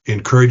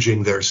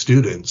encouraging their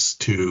students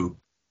to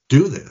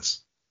do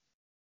this.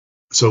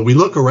 So we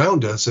look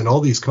around us and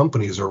all these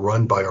companies are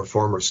run by our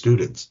former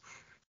students.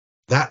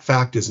 That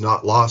fact is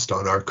not lost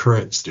on our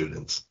current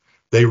students.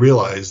 They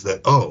realize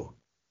that, oh,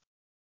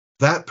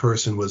 that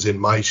person was in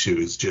my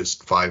shoes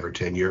just 5 or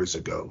 10 years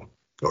ago,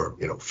 or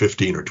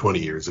 15 or 20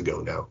 years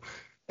ago now.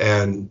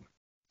 And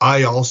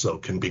I also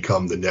can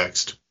become the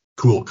next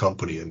cool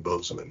company in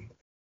Bozeman.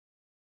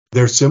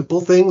 They're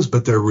simple things,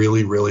 but they're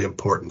really, really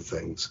important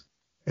things.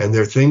 And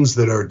they're things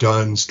that are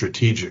done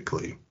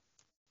strategically.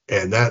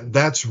 And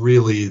that's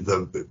really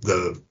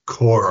the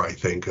core, I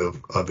think,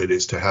 of it,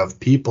 is to have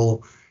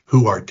people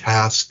who are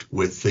tasked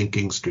with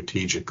thinking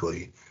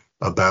strategically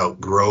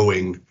about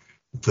growing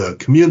the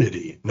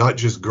community, not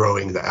just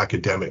growing the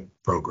academic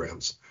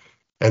programs.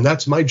 And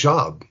that's my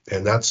job.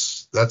 And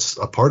that's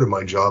a part of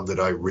my job that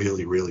I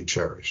really, really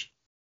cherish.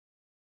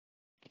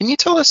 Can you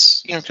tell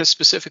us, just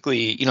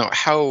specifically,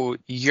 how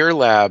your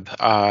lab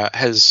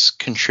has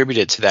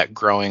contributed to that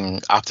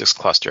growing optics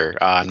cluster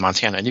in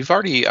Montana? And you've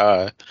already,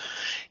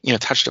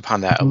 touched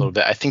upon that a little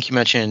bit. I think you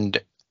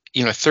mentioned,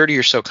 30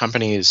 or so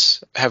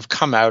companies have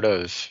come out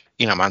of,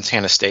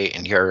 Montana State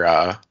and your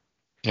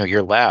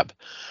lab.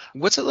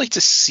 What's it like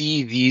to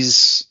see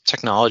these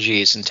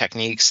technologies and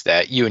techniques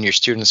that you and your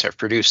students have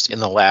produced in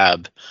the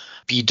lab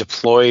be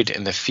deployed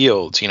in the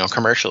field,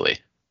 commercially?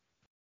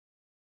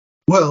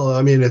 Well,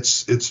 I mean,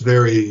 it's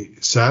very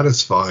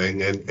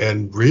satisfying,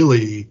 and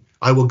really,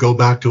 I will go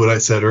back to what I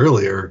said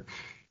earlier,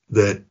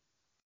 that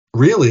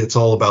really it's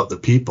all about the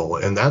people,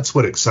 and that's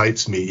what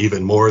excites me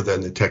even more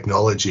than the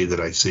technology that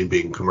I see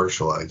being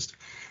commercialized.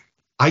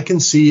 I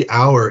can see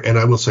and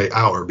I will say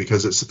our,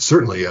 because it's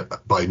certainly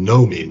by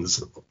no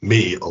means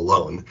me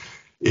alone.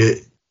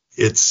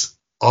 It's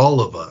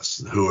all of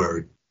us who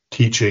are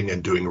teaching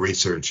and doing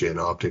research in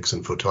optics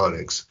and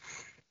photonics.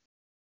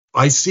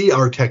 I see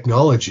our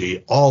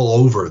technology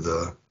all over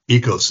the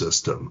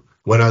ecosystem.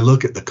 When I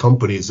look at the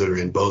companies that are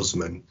in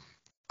Bozeman,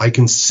 I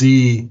can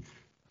see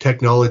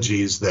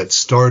technologies that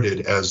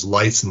started as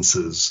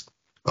licenses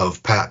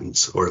of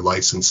patents or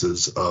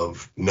licenses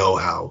of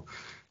know-how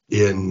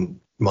in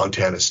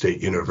Montana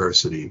State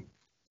University.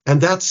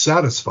 And that's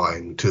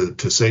satisfying,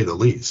 to say the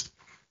least.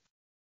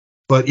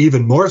 But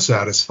even more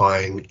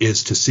satisfying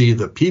is to see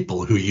the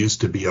people who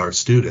used to be our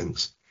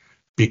students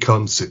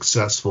become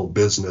successful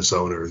business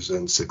owners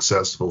and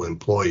successful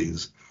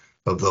employees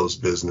of those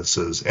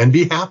businesses and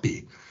be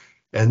happy.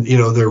 And,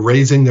 they're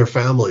raising their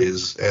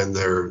families and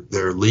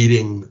they're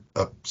leading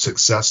a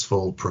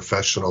successful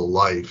professional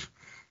life.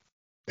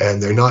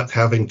 And they're not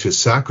having to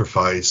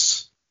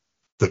sacrifice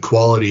the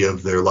quality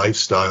of their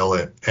lifestyle,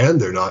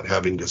 and they're not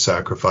having to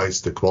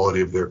sacrifice the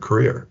quality of their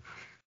career.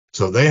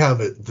 So they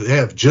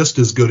have just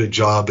as good a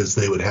job as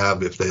they would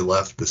have if they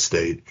left the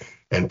state,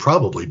 and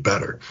probably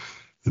better.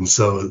 And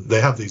so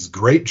they have these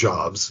great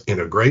jobs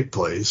in a great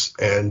place,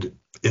 and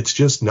it's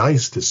just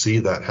nice to see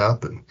that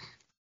happen.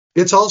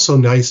 It's also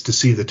nice to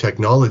see the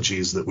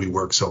technologies that we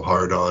work so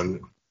hard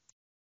on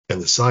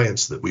and the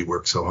science that we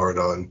work so hard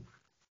on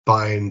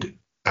find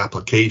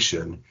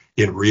application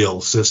in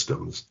real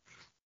systems.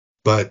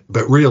 But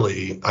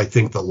really, I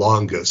think the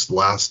longest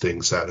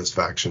lasting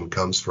satisfaction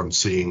comes from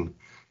seeing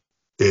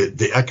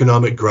the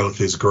economic growth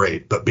is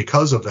great, but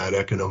because of that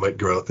economic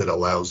growth, it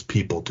allows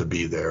people to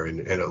be there, and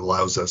it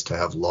allows us to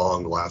have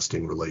long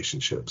lasting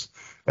relationships.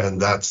 And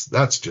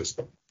that's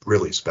just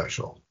really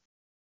special.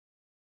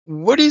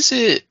 What is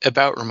it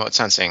about remote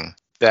sensing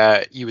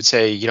that you would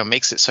say,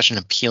 makes it such an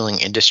appealing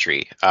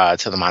industry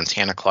to the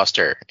Montana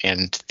cluster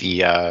and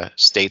the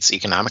state's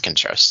economic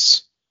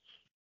interests?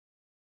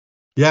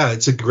 Yeah,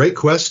 it's a great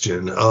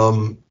question.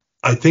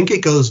 I think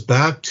it goes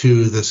back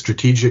to the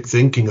strategic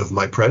thinking of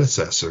my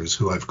predecessors,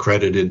 who I've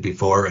credited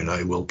before and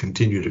I will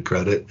continue to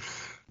credit.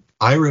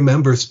 I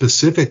remember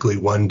specifically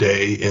one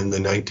day in the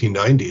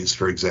 1990s,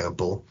 for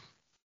example,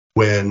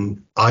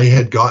 when I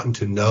had gotten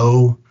to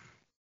know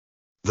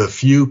the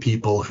few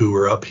people who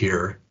were up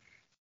here.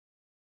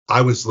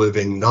 I was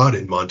living not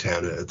in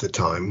Montana at the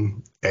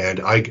time, and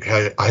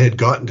I had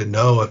gotten to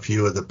know a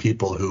few of the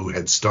people who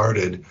had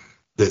started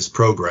this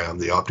program,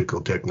 the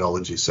Optical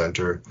Technology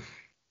Center,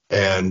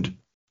 and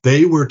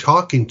they were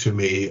talking to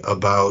me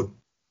about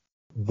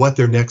what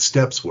their next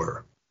steps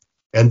were.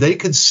 And they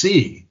could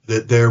see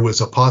that there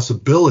was a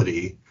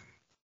possibility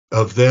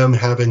of them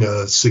having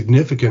a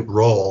significant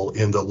role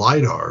in the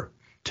LiDAR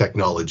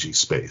technology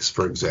space,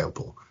 for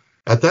example.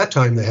 At that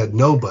time, they had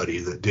nobody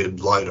that did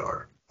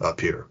LiDAR up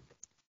here.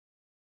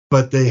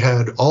 But they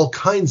had all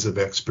kinds of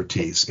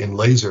expertise in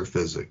laser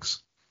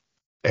physics.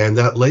 And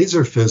that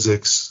laser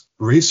physics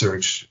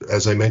research,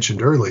 as I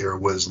mentioned earlier,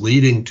 was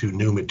leading to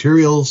new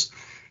materials.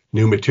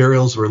 New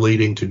materials were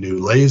leading to new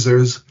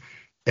lasers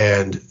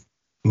and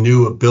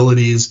new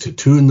abilities to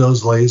tune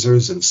those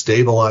lasers and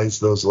stabilize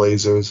those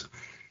lasers.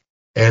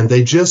 And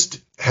they just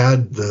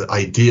had the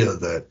idea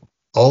that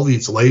all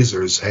these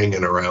lasers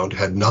hanging around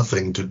had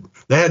nothing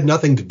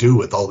to do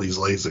with all these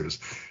lasers.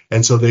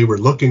 And so they were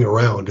looking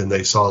around and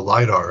they saw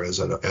LiDAR as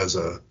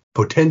a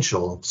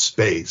potential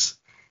space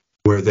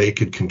where they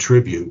could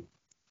contribute.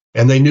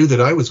 And they knew that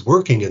I was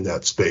working in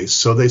that space.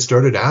 So they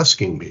started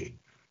asking me,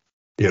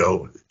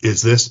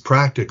 is this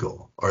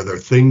practical? Are there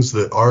things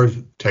that our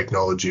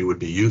technology would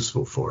be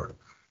useful for?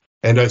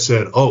 And I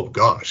said, oh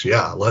gosh,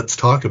 yeah, let's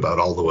talk about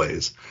all the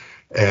ways.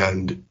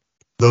 And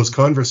those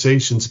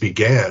conversations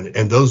began,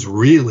 and those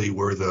really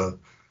were the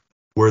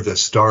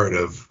start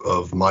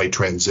of my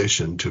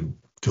transition to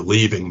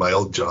leaving my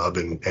old job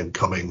and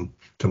coming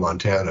to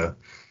Montana,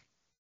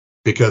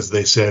 because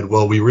they said,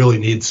 well, we really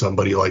need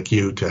somebody like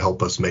you to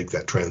help us make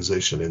that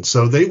transition. And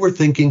so they were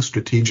thinking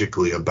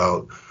strategically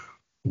about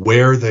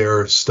where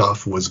their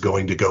stuff was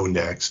going to go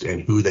next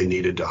and who they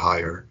needed to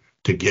hire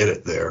to get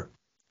it there.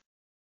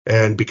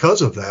 And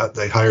because of that,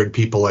 they hired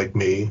people like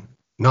me,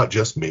 not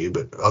just me,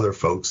 but other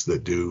folks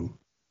that do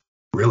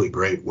really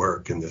great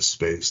work in this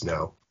space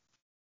now.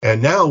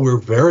 And now we're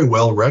very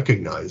well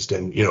recognized.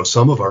 And,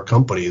 some of our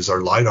companies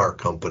are LiDAR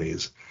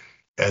companies.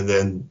 And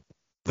then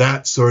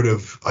that sort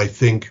of, I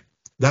think,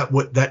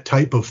 that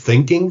type of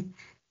thinking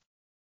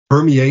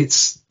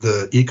permeates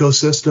the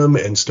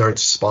ecosystem and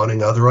starts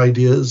spawning other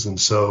ideas. And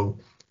so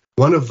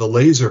one of the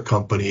laser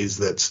companies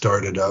that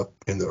started up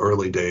in the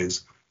early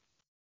days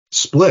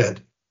split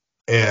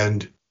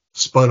and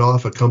spun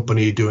off a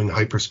company doing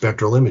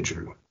hyperspectral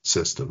imaging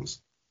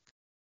systems.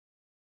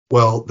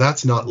 Well,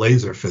 that's not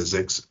laser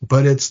physics,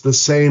 but it's the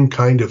same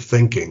kind of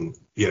thinking.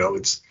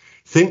 It's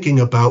thinking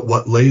about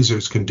what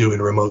lasers can do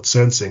in remote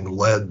sensing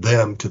led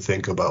them to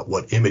think about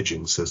what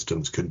imaging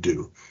systems could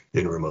do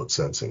in remote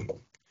sensing.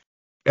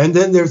 And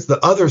then there's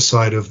the other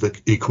side of the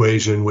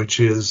equation, which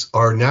is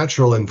our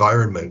natural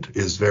environment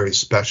is very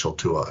special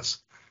to us.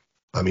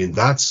 I mean,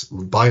 that's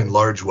by and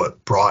large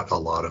what brought a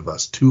lot of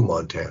us to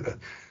Montana.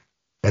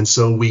 And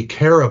so we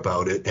care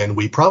about it, and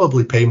we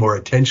probably pay more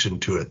attention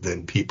to it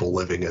than people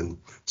living in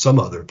some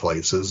other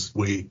places.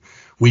 We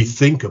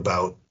think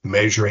about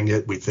measuring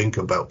it, we think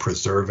about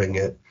preserving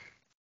it.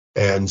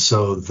 And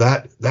so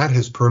that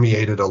has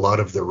permeated a lot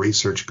of the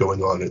research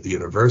going on at the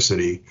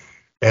university,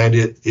 and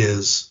it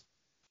is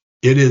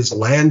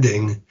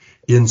landing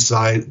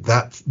inside,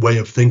 that way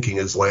of thinking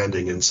is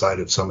landing inside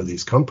of some of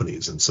these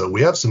companies. And so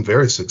we have some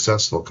very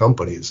successful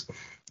companies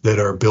that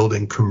are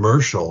building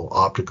commercial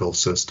optical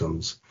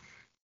systems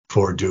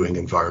for doing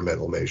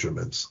environmental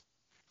measurements.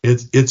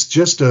 It's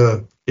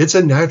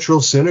a natural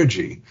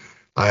synergy.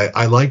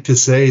 I like to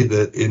say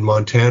that in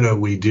Montana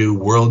we do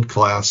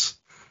world-class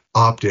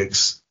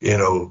optics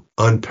in an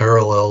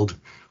unparalleled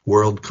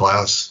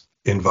world-class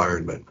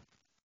environment.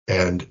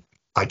 And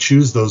I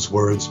choose those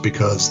words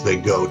because they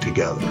go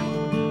together.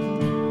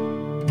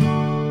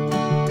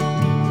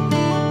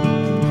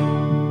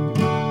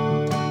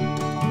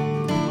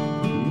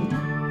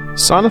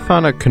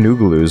 Sanathana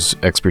Konugolu's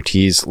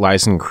expertise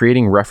lies in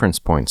creating reference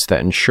points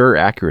that ensure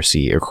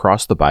accuracy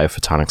across the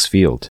biophotonics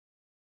field.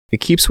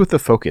 It keeps with the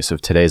focus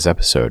of today's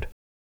episode.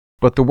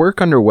 But the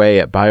work underway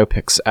at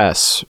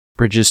BioPixS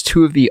bridges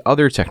two of the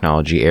other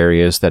technology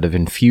areas that have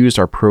infused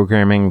our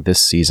programming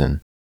this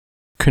season.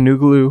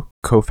 Konugolu,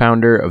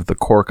 co-founder of the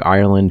Cork,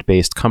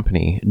 Ireland-based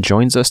company,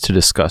 joins us to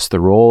discuss the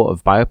role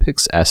of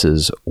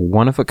BioPixS's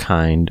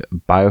one-of-a-kind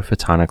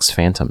biophotonics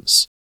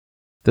phantoms.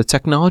 The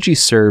technology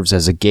serves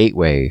as a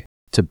gateway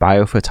to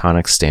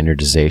biophotonics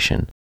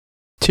standardization.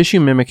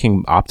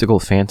 Tissue-mimicking optical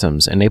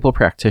phantoms enable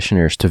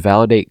practitioners to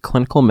validate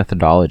clinical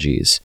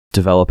methodologies,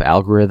 develop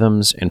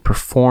algorithms, and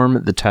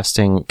perform the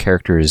testing,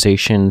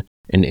 characterization,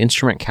 and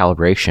instrument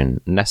calibration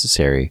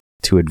necessary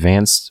to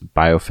advance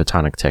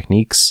biophotonic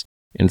techniques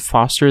and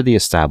foster the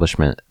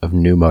establishment of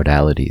new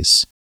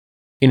modalities.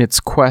 In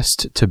its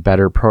quest to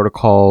better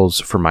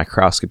protocols for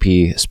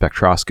microscopy,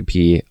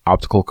 spectroscopy,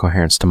 optical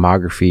coherence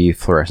tomography,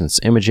 fluorescence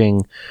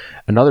imaging,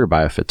 and other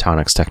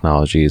biophotonics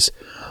technologies,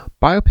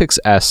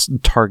 BioPixS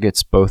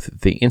targets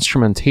both the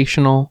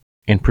instrumentational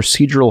and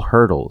procedural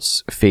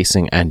hurdles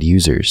facing end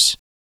users.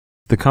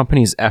 The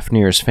company's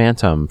FNIRS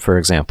Phantom, for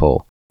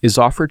example, is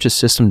offered to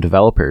system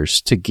developers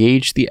to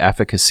gauge the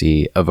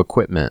efficacy of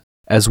equipment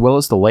as well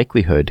as the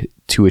likelihood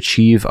to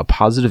achieve a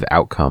positive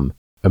outcome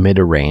amid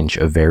a range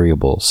of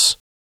variables.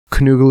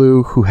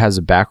 Konugolu, who has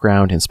a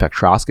background in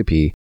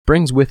spectroscopy,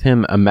 brings with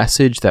him a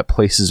message that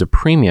places a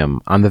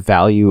premium on the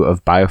value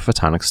of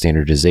biophotonic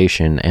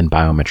standardization and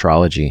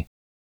biometrology.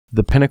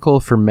 The pinnacle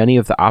for many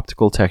of the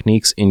optical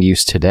techniques in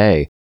use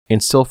today,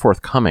 and still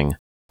forthcoming,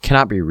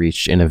 cannot be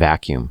reached in a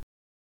vacuum.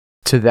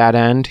 To that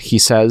end, he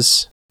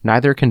says,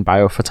 neither can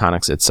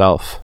biophotonics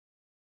itself.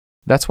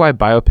 That's why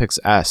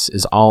BioPixS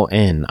is all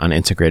in on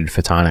integrated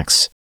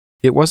photonics.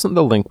 It wasn't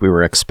the link we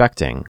were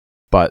expecting,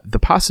 but the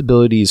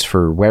possibilities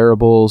for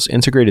wearables,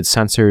 integrated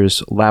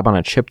sensors,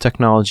 lab-on-a-chip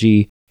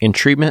technology, and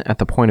treatment at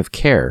the point of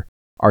care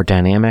are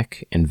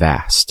dynamic and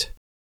vast.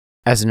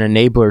 As an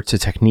enabler to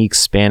techniques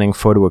spanning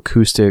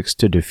photoacoustics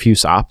to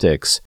diffuse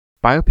optics,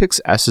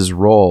 BioPixS's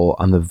role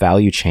on the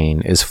value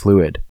chain is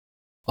fluid.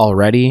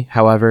 Already,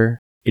 however,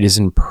 It is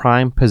in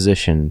prime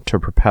position to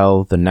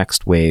propel the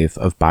next wave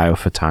of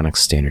biophotonics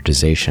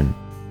standardization.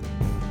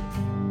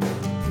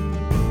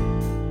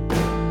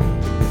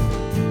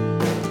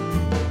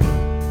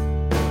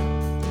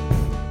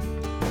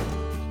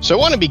 So I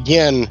want to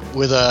begin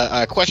with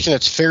a question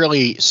that's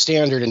fairly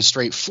standard and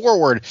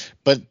straightforward,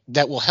 but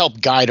that will help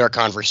guide our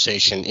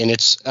conversation. And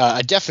it's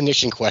a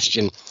definition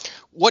question.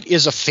 What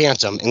is a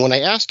phantom? And when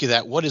I ask you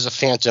that, what is a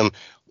phantom,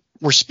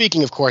 we're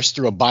speaking, of course,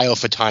 through a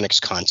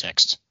biophotonics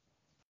context.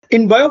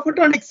 In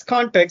biophotonics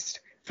context,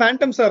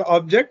 phantoms are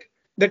objects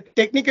that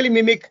technically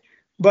mimic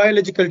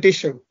biological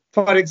tissue.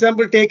 For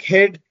example, take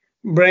head,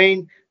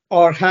 brain,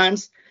 or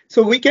hands.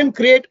 So we can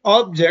create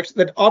objects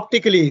that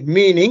optically,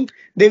 meaning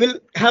they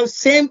will have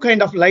same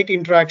kind of light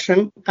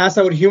interaction as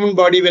our human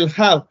body will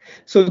have.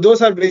 So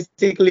those are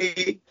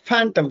basically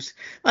phantoms.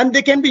 And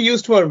they can be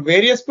used for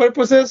various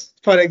purposes.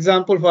 For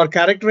example, for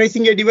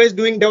characterizing a device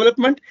during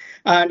development,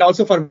 and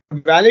also for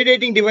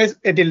validating device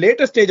at a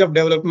later stage of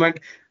development.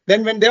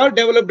 Then when they are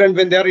developed and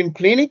when they are in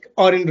clinic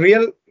or in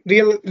real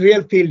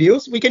field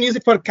use, we can use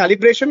it for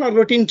calibration or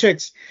routine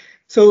checks.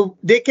 So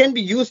they can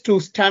be used to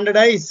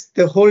standardize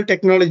the whole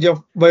technology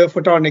of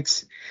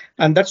biophotonics.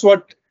 And that's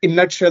what, in a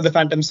nutshell, the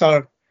phantoms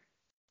are.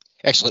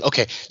 Excellent.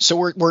 Okay, so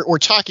we're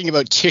talking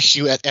about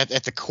tissue at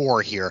the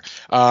core here,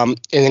 and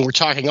then we're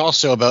talking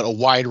also about a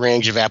wide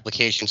range of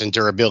applications and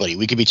durability.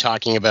 We could be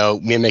talking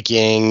about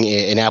mimicking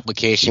an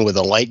application with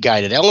a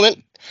light-guided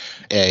element,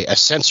 a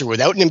sensor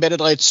without an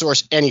embedded light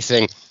source,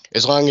 anything,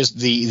 as long as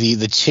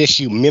the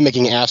tissue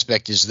mimicking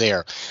aspect is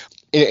there.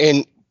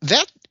 And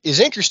that is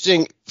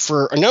interesting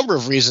for a number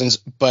of reasons,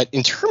 but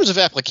in terms of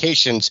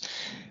applications,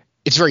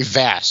 it's very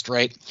vast,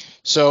 right?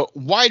 So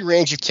wide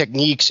range of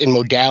techniques and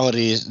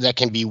modalities that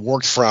can be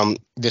worked from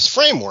this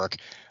framework.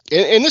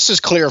 And this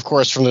is clear, of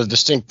course, from the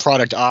distinct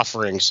product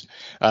offerings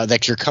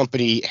that your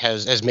company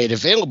has made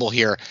available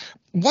here.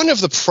 One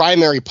of the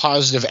primary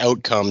positive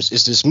outcomes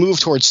is this move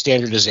towards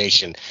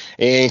standardization.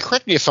 And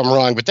correct me if I'm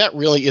wrong, but that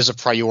really is a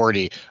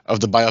priority of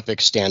the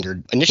BioPixS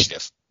standard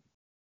initiative.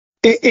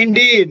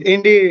 Indeed.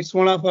 It's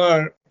one of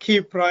our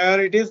key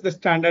priorities, the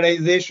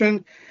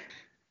standardization.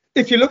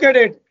 If you look at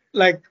it,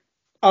 like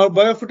our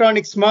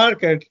biophotonics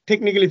market,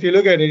 technically, if you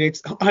look at it,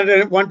 it's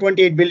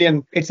 128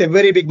 billion. It's a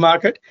very big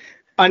market.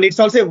 And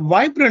it's also a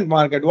vibrant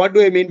market. What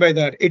do I mean by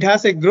that? It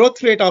has a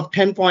growth rate of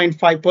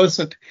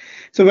 10.5%.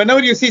 So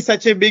whenever you see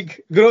such a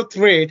big growth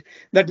rate,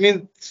 that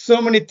means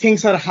so many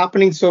things are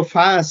happening so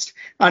fast,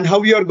 and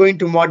how you are going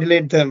to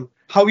modulate them,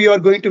 how you are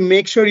going to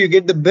make sure you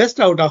get the best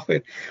out of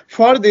it.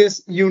 For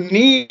this, you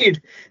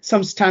need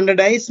some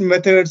standardized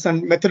methods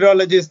and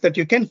methodologies that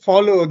you can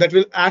follow that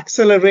will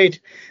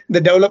accelerate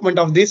the development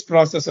of these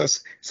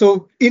processes.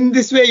 So in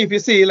this way, if you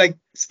see like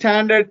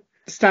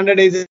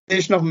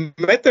standardization of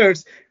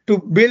methods to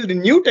build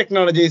new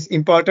technology is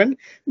important,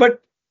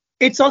 but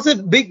it's also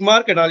a big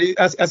market,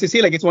 as you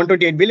see, like it's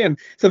 128 billion.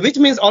 So which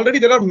means already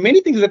there are many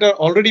things that are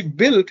already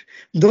built.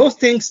 Those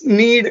things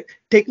need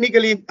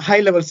technically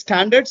high-level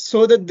standards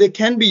so that they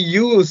can be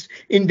used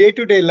in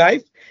day-to-day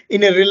life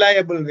in a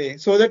reliable way,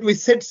 so that we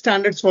set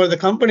standards for the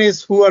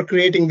companies who are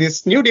creating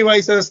these new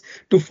devices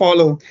to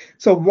follow.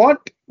 So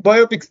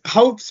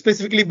how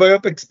specifically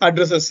BioPixS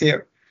addresses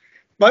here?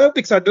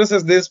 BioPixS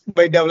addresses this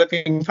by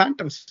developing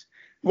phantoms.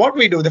 What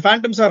we do, the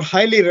phantoms are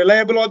highly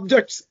reliable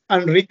objects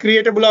and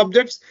recreatable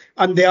objects,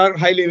 and they are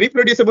highly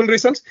reproducible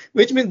results,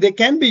 which means they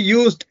can be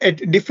used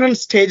at different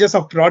stages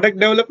of product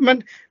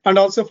development and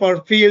also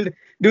for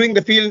doing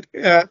the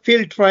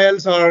field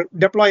trials or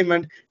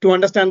deployment to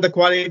understand the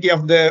quality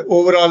of the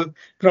overall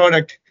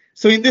product.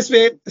 So in this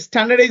way,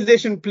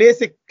 standardization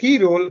plays a key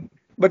role,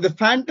 but the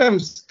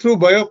phantoms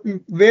where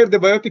the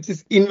BioPixS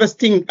is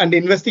investing and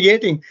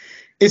investigating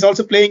is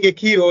also playing a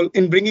key role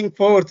in bringing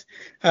forth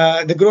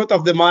the growth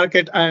of the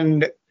market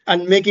and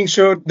making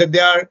sure that they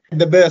are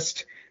the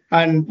best.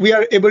 And we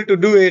are able to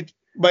do it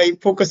by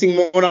focusing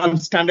more on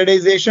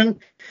standardization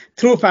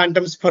through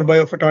phantoms for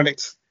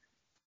biophotonics.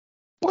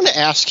 I want to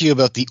ask you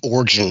about the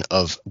origin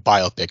of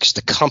BioPixS,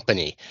 the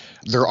company.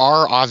 There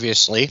are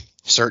obviously,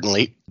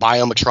 certainly,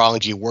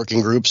 biometrology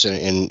working groups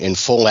in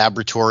full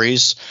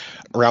laboratories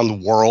around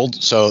the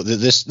world. So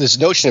this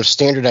notion of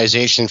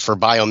standardization for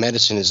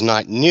biomedicine is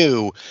not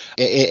new,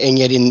 and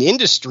yet in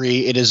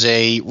industry, it is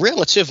a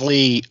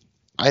relatively,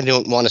 I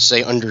don't want to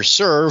say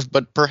underserved,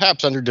 but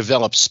perhaps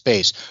underdeveloped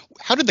space.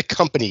 How did the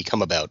company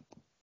come about?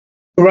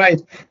 Right.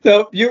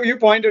 So you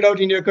pointed out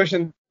in your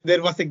question,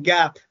 there was a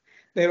gap.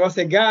 There was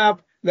a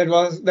gap that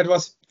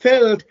was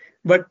filled,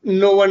 but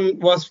no one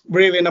was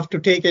brave enough to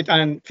take it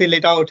and fill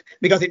it out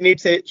because it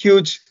needs a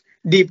huge,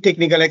 deep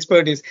technical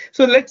expertise.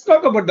 So let's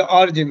talk about the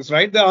origins,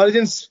 right? The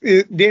origins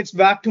dates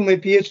back to my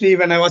PhD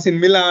when I was in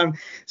Milan.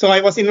 So I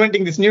was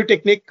inventing this new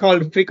technique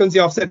called frequency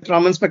offset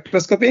Raman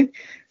spectroscopy.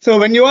 So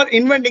when you are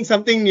inventing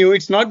something new,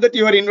 it's not that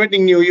you are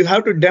inventing new, you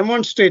have to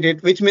demonstrate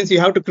it, which means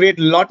you have to create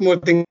a lot more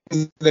things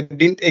that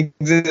didn't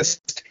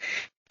exist.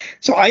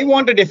 So I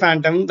wanted a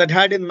phantom that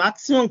had a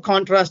maximum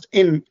contrast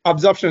in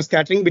absorption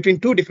scattering between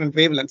two different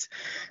wavelengths.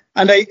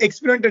 And I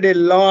experimented a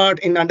lot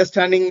in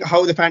understanding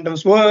how the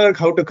phantoms work,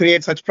 how to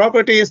create such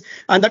properties.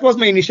 And that was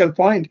my initial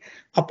point.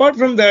 Apart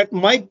from that,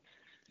 my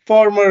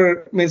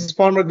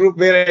former group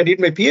where I did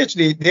my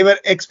PhD, they were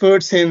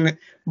experts in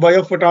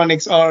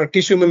biophotonics or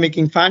tissue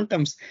mimicking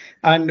phantoms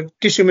and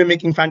tissue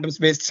mimicking phantoms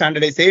based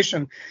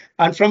standardization.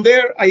 And from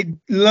there, I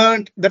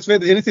learned, that's where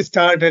the genesis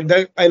started,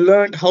 that I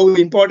learned how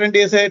important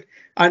is it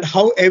and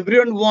how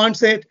everyone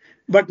wants it,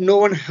 but no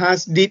one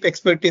has deep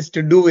expertise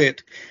to do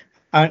it.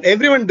 And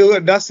everyone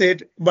does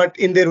it, but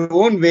in their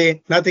own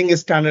way, nothing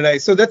is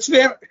standardized. So that's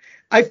where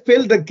I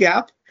filled the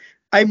gap.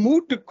 I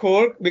moved to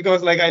Cork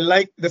because I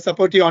like the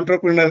supportive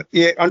entrepreneur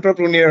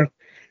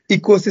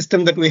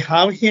ecosystem that we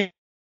have here.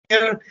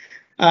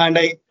 And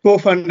I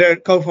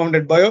co-founded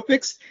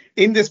BioPixS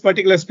in this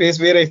particular space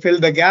where I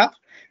filled the gap.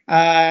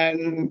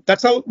 And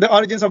that's how the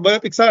origins of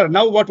BioPixS are.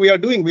 Now what we are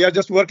doing, we are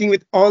just working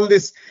with all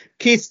these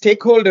key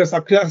stakeholders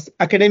across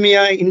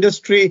academia,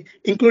 industry,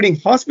 including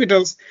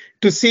hospitals,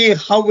 to see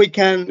how we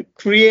can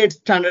create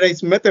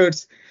standardized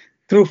methods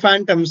through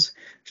phantoms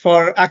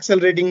for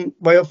accelerating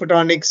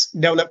biophotonics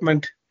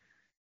development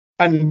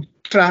and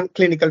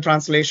clinical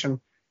translation.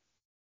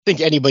 I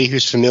think anybody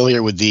who's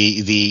familiar with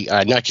the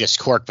not just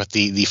Cork, but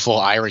the full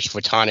Irish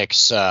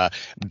photonics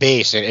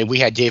base, and we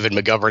had David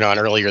McGovern on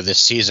earlier this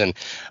season,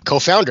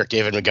 co-founder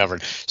David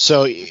McGovern.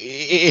 So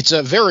it's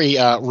a very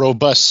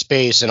robust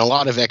space and a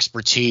lot of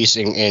expertise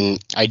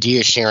and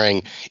idea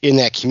sharing in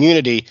that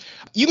community.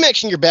 You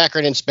mentioned your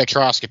background in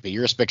spectroscopy.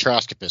 You're a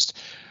spectroscopist.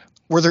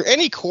 Were there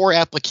any core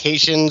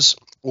applications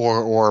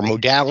or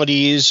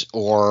modalities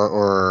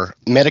or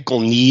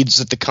medical needs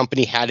that the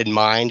company had in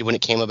mind when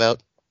it came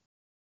about?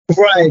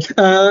 Right.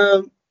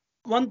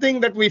 One thing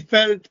that we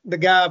felt the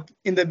gap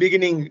in the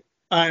beginning,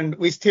 and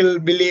we still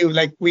believe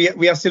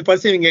we are still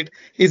perceiving it,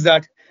 is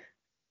that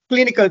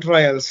clinical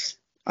trials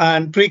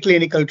and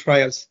preclinical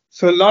trials.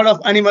 So a lot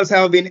of animals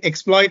have been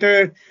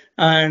exploited,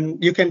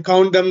 and you can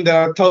count them.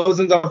 There are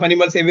thousands of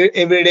animals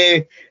every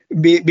day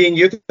being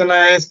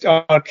euthanized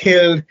or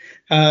killed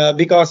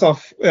because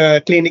of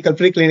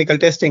preclinical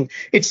testing.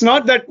 It's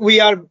not that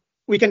we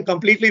can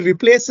completely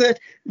replace it,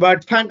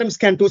 but phantoms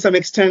can to some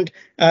extent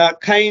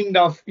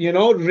reduce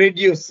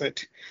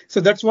it.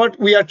 So that's what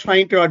we are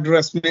trying to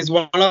address. Is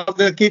one of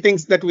the key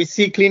things that we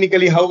see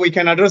clinically how we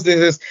can address this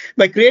is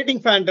by creating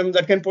phantoms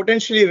that can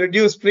potentially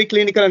reduce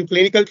preclinical and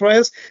clinical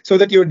trials so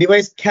that your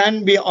device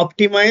can be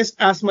optimized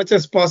as much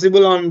as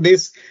possible on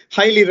these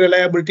highly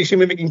reliable tissue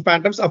mimicking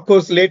phantoms. Of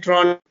course, later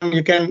on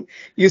you can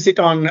use it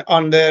on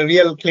the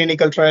real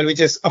clinical trial,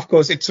 which is, of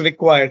course, it's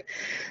required.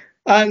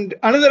 And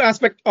another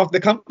aspect of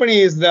the company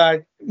is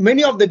that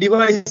many of the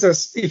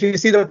devices, if you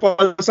see the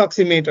pulse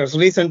oximeters,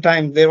 recent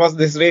time, there was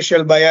this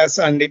racial bias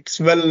and it's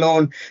well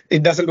known,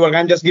 it doesn't work.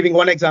 I'm just giving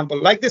one example.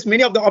 Like this,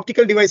 many of the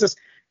optical devices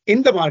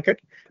in the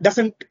market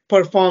doesn't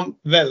perform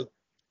well,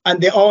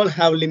 and they all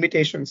have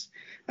limitations.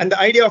 And the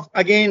idea of,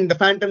 again, the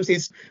phantoms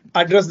is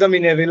address them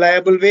in a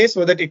reliable way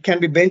so that it can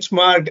be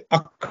benchmarked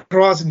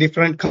across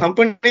different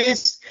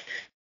companies.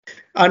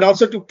 And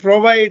also to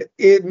provide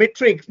a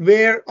metric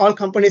where all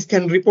companies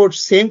can report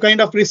same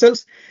kind of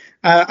results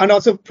and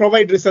also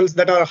provide results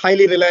that are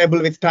highly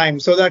reliable with time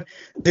so that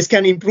this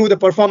can improve the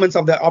performance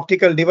of the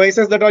optical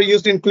devices that are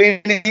used in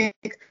clinic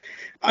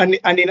and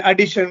in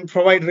addition,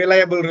 provide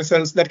reliable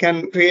results that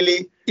can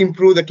really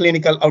improve the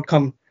clinical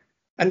outcome.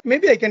 And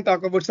maybe I can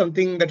talk about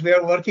something that we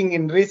are working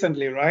in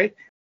recently, right?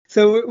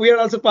 So we are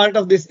also part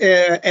of this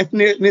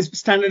FNISP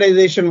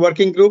standardization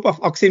working group of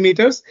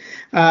oximeters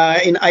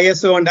in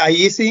ISO and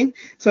IEC.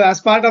 So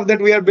as part of that,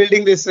 we are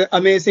building this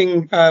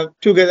amazing,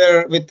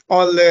 together with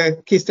all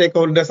the key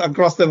stakeholders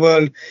across the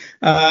world,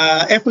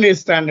 FNISP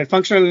standard,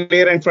 functional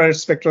near infrared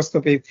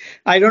spectroscopy.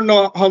 I don't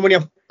know how many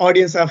of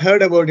audience have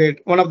heard about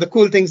it. One of the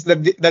cool things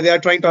that they are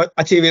trying to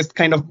achieve is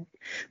kind of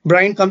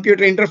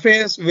brain-computer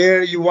interface,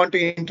 where you want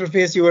to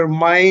interface your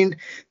mind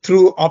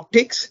through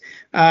optics.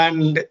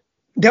 And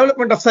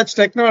development of such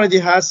technology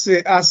has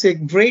a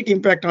great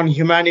impact on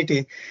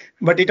humanity,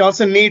 but it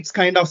also needs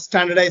kind of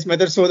standardized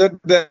methods so that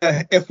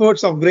the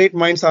efforts of great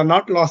minds are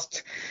not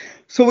lost.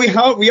 So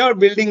we are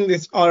building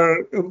this,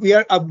 or we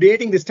are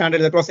updating the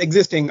standard that was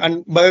existing,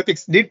 and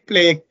BioPixS did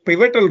play a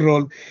pivotal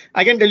role.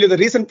 I can tell you the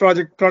recent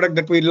product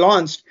that we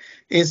launched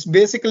is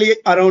basically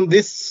around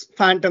this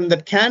phantom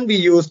that can be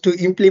used to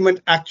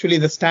implement actually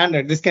the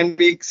standard. This can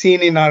be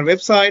seen in our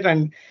website,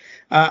 and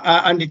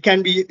it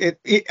can be,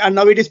 and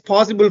now it is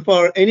possible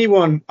for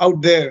anyone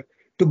out there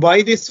to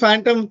buy this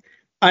phantom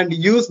and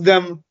use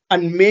them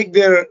and make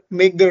their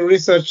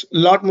research a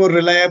lot more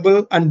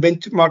reliable and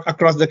benchmark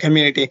across the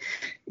community.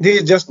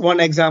 This is just one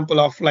example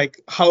of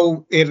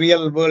how a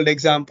real world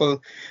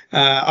example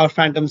our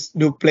phantoms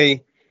do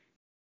play.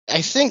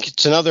 I think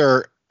it's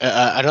another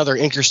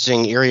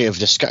interesting area of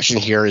discussion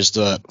here is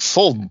the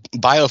full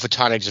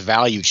biophotonics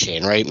value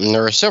chain, right? And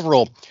there are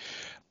several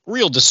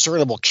real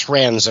discernible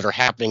trends that are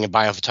happening in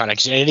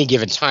biophotonics at any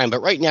given time.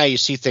 But right now you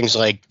see things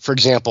like, for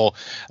example,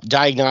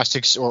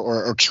 diagnostics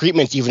or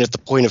treatment even at the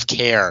point of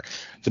care,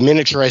 the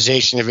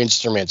miniaturization of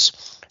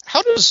instruments.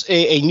 How does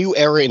a new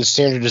era in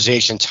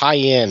standardization tie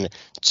in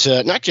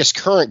to not just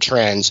current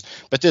trends,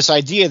 but this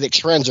idea that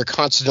trends are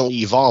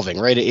constantly evolving,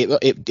 right?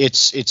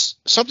 It's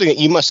something that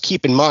you must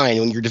keep in mind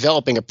when you're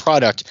developing a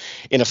product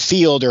in a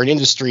field or an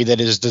industry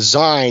that is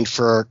designed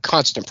for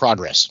constant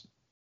progress.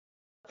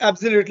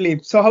 Absolutely.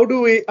 So how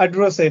do we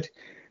address it?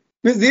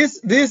 This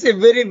is a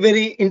very,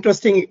 very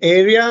interesting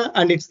area,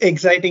 and it's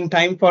exciting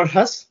time for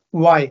us.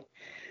 Why?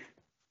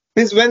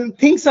 Is when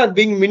things are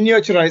being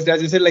miniaturized,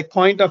 as you said, like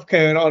point of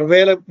care or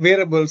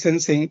wearable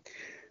sensing,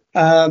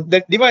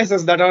 the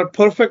devices that are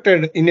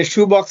perfected in a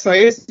shoebox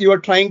size, you are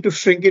trying to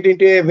shrink it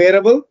into a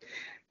wearable.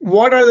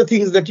 What are the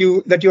things that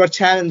you are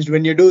challenged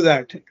when you do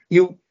that?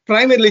 You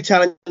primarily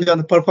challenge on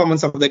the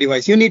performance of the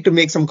device. You need to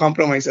make some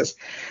compromises.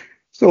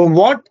 So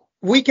what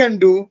we can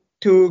do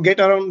to get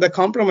around the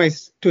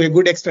compromise to a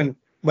good extent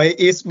by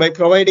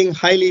providing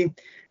highly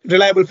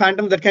reliable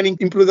phantoms that can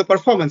improve the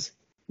performance.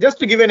 Just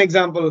to give an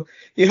example,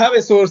 you have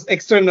a source,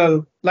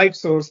 external light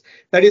source,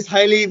 that is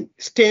highly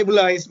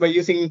stabilized by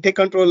using tech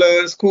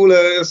controllers,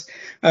 coolers,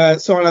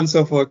 so on and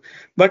so forth.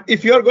 But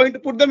if you are going to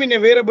put them in a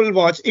wearable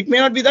watch, it may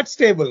not be that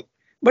stable.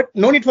 But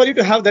no need for you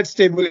to have that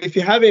stable if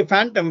you have a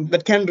phantom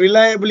that can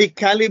reliably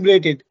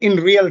calibrate it in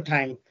real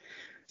time.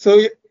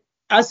 So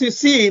as you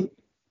see,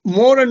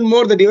 more and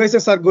more the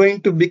devices are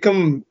going to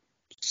become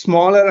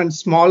smaller and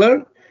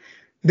smaller.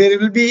 There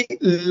will be a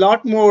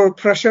lot more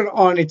pressure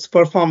on its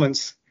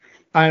performance.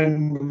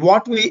 And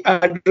what we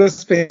address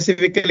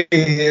specifically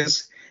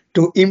is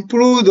to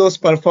improve those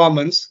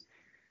performance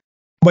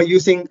by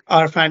using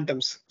our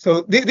phantoms.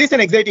 So this is an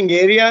exciting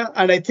area,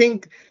 and I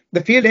think the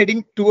field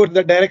heading towards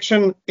the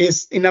direction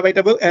is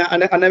inevitable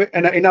and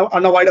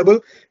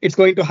unavoidable. It's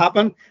going to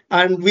happen,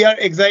 and we are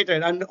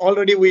excited. And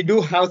already we do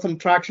have some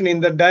traction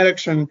in that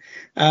direction,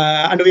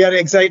 and we are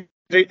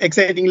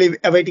excitingly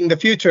awaiting the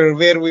future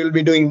where we will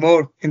be doing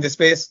more in this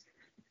space.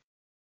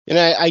 And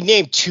I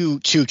named two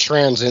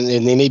trends, and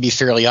they may be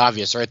fairly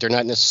obvious, right? They're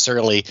not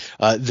necessarily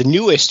the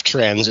newest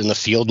trends in the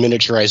field,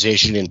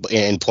 miniaturization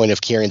and point of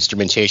care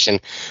instrumentation.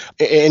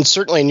 And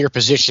certainly in your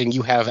position,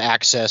 you have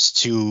access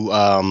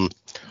to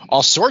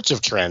all sorts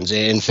of trends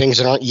and things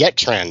that aren't yet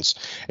trends.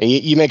 And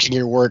you mentioned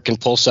your work in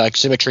pulse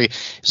oximetry.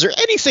 Is there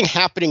anything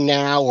happening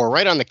now or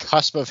right on the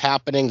cusp of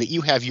happening that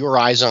you have your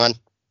eyes on?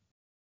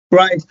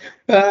 Right.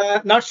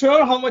 Not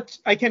sure how much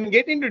I can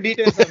get into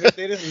details of it.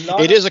 There is a lot.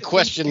 It is a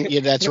question.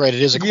 Yeah, that's right.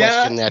 It is a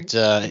question that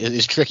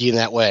is tricky in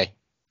that way.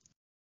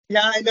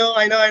 Yeah, I know.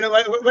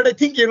 But I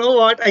think, you know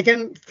what, I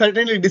can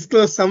certainly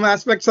disclose some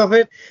aspects of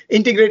it.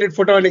 Integrated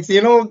photonics,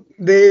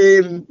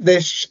 the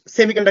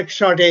semiconductor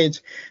shortage,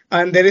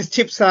 and there is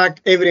CHIPS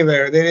Act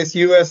everywhere. There is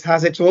US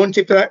has its own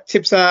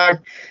CHIPS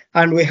Act,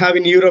 and we have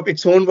in Europe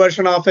its own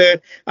version of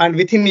it. And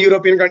within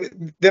European countries,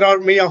 there are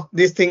many of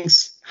these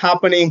things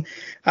happening,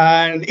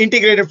 and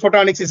integrated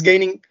photonics is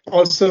gaining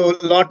also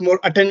a lot more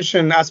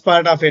attention as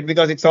part of it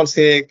because it's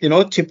also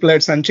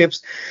chiplets and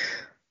chips.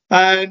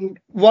 And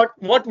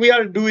what we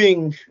are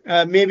doing,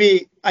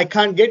 maybe I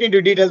can't get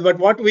into details, but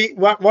what's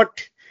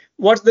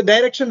the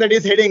direction that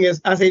is heading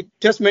is, as I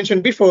just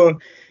mentioned before,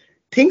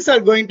 things are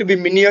going to be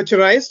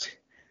miniaturized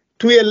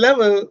to a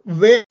level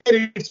where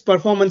its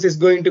performance is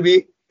going to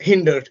be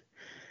hindered.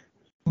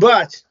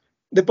 But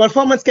the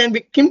performance can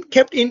be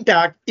kept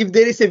intact if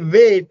there is a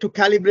way to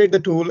calibrate the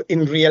tool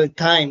in real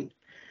time.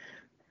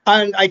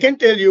 And I can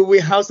tell you, we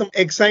have some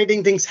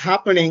exciting things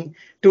happening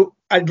to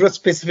address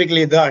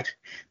specifically that.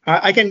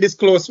 I can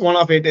disclose one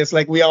of it is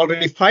like we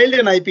already filed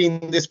an IP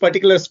in this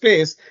particular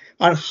space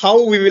on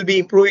how we will be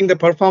improving the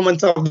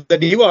performance of the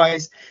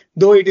device,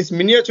 though it is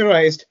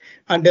miniaturized,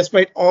 and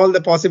despite all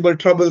the possible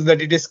troubles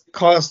that it is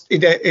caused,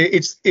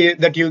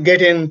 that you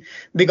get in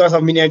because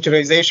of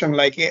miniaturization,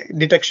 like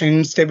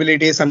detection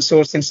instabilities and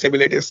source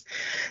instabilities.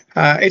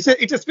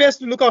 It's a space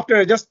to look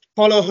after. Just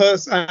follow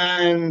us,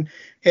 and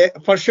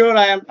for sure,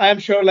 I am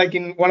sure, like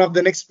in one of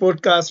the next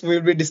podcasts,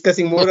 we'll be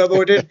discussing more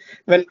about it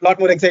when a lot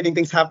more exciting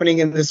things happening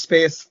in this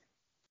space.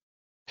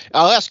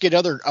 I'll ask you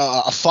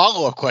a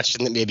follow-up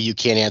question that maybe you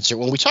can't answer.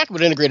 When we talk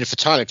about integrated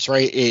photonics,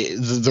 right,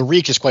 the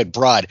reach is quite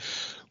broad.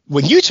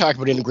 When you talk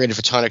about integrated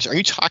photonics, are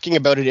you talking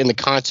about it in the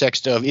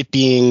context of it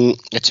being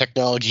a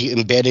technology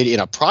embedded in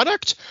a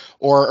product,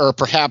 or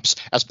perhaps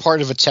as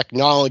part of a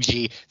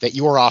technology that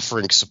you're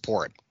offering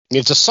support? I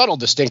mean, it's a subtle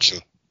distinction.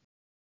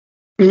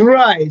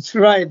 Right.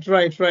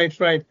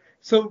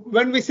 So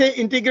when we say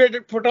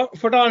integrated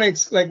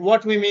photonics, like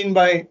what we mean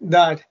by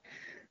that,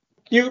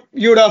 you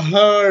would have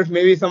heard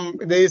maybe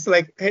there is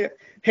like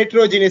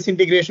heterogeneous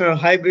integration or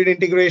hybrid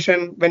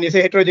integration. When you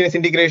say heterogeneous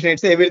integration,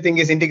 it's everything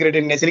is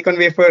integrated in a silicon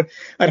wafer,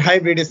 or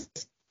hybrid is a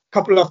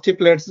couple of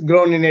chiplets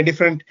grown in a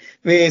different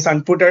ways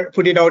and put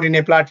it out in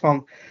a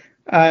platform.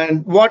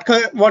 And what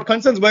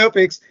concerns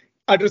BioPixS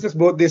addresses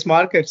both these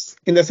markets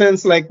in the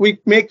sense like we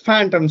make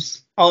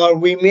phantoms or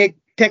we make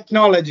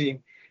technology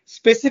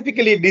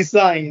specifically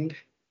designed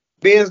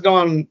based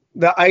on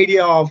the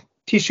idea of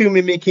tissue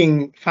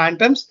mimicking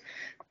phantoms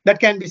that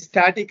can be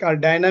static or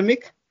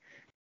dynamic,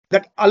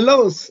 that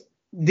allows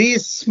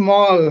these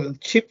small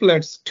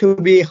chiplets to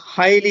be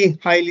highly,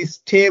 highly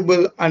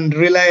stable and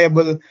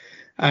reliable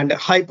and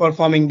high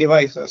performing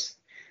devices.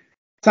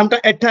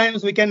 Sometimes at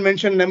times we can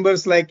mention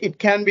numbers like it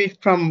can be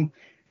from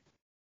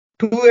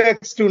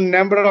 2x to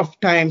number of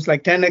times,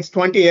 like 10x,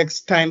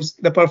 20x times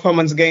the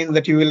performance gains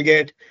that you will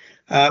get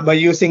by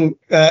using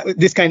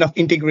this kind of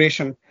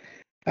integration.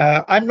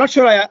 I'm not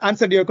sure I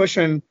answered your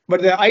question,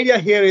 but the idea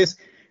here is,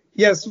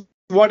 yes,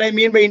 what I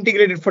mean by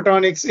integrated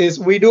photonics is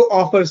we do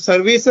offer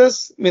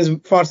services, means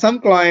for some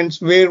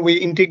clients where we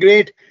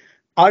integrate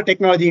our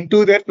technology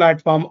into their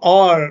platform,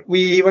 or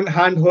we even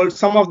handhold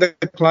some of the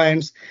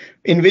clients,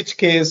 in which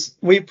case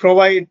we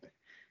provide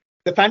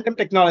the phantom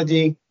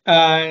technology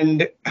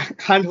and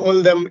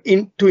handhold them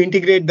to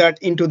integrate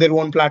that into their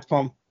own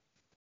platform.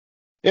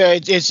 Yeah,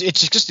 it's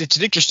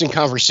an interesting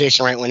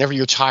conversation, right? Whenever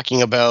you're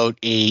talking about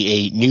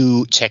a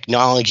new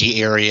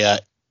technology area,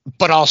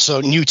 but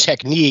also new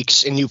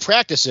techniques and new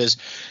practices,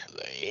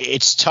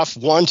 it's tough,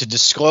 one, to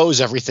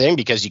disclose everything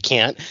because you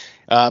can't.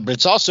 But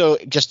it's also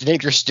just an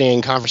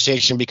interesting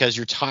conversation because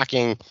you're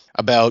talking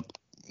about,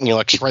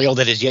 a trail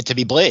that is yet to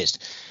be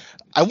blazed.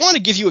 I want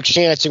to give you a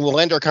chance, and we'll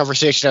end our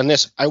conversation on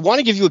this. I want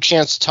to give you a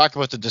chance to talk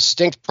about the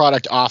distinct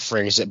product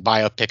offerings that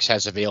BioPixS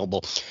has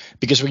available,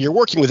 because when you're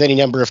working with any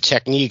number of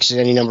techniques and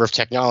any number of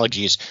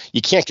technologies, you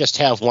can't just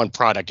have one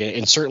product,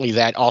 and certainly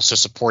that also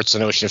supports the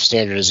notion of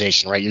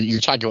standardization, right? You're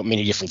talking about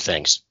many different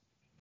things.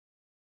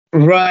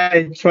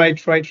 Right. So I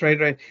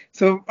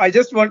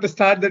just want to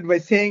start that by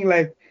saying,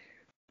 like,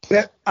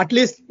 that at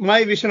least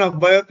my vision of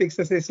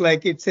BioPixS is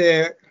like it's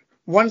a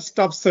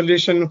one-stop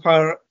solution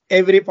for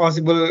every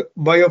possible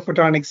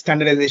biophotonics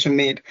standardization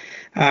need.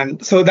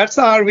 And so that's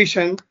our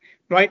vision.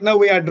 Right now,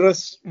 we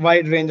address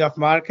wide range of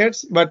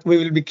markets, but we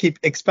will keep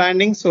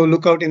expanding. So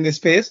look out in this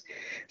space.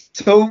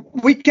 So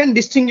we can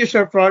distinguish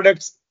our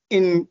products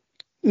in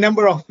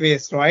number of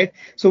ways, right?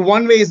 So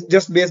one way is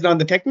just based on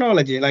the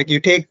technology. Like you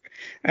take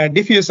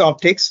diffuse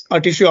optics or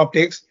tissue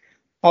optics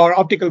or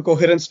optical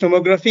coherence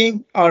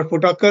tomography or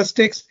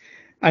photoacoustics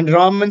and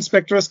Raman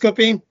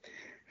spectroscopy.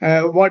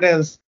 What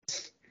else?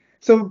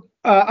 So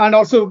and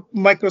also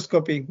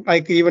microscopy,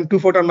 like even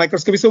 2-photon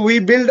microscopy. So we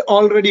build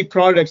already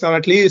products, or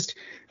at least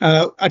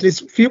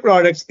few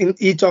products in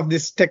each of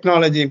this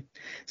technology.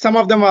 Some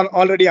of them are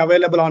already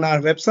available on our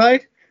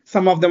website.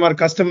 Some of them are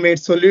custom-made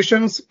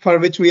solutions for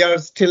which we are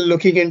still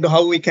looking into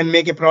how we can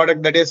make a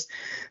product that is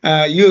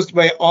used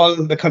by all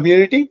the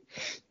community.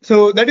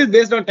 So that is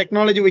based on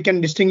technology, we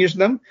can distinguish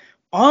them.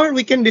 Or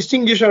we can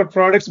distinguish our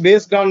products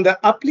based on the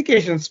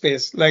application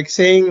space, like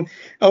saying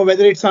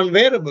whether it's on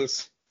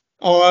wearables,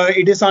 or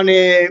it is on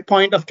a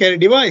point-of-care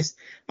device,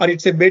 or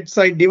it's a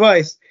bedside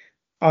device.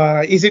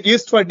 Is it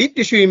used for deep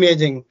tissue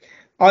imaging,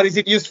 or is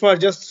it used for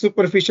just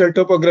superficial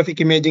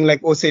topographic imaging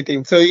like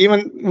OCT? So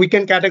even we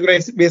can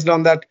categorize based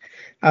on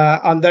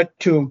that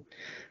too.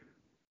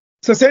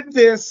 So said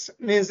this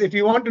means if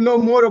you want to know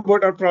more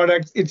about our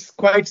products, it's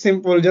quite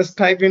simple. Just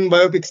type in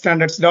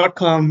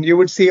biopixstandards.com. You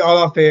would see all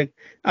of it.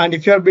 And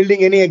if you're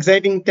building any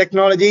exciting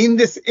technology in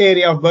this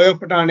area of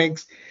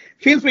biophotonics,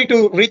 feel free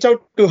to reach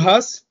out to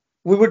us.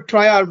 We would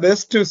try our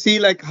best to see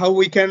like how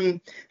we can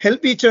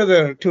help each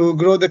other to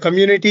grow the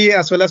community,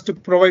 as well as to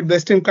provide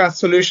best-in-class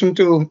solution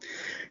to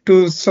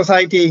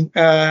society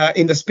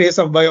in the space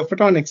of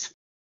biophotonics.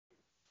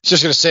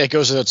 Just going to say, it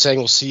goes without saying,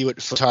 we'll see you at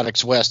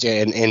Photonics West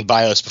and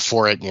BIOS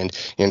before it,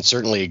 and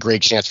certainly a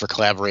great chance for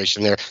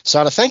collaboration there.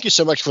 Sana, thank you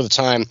so much for the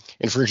time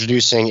and for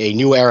introducing a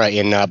new era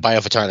in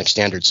biophotonics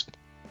standards.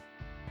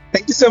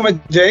 Thank you so much,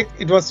 Jake.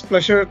 It was a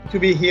pleasure to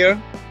be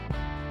here.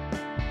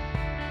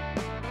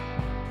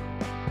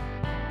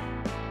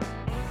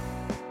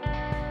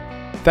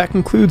 That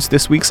concludes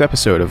this week's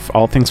episode of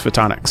All Things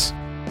Photonics.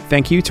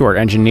 Thank you to our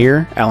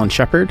engineer, Alan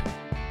Shepard,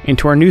 and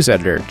to our news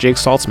editor, Jake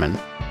Saltzman,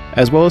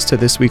 as well as to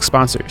this week's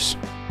sponsors.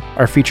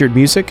 Our featured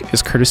music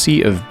is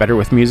courtesy of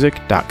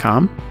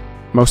betterwithmusic.com.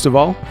 Most of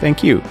all,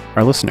 thank you,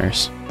 our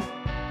listeners.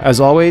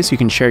 As always, you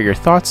can share your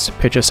thoughts,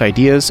 pitch us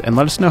ideas, and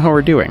let us know how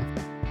we're doing.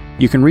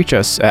 You can reach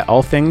us at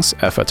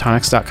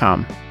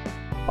allthings@photonics.com.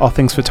 All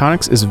Things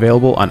Photonics is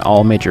available on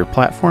all major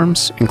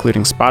platforms,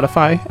 including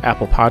Spotify,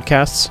 Apple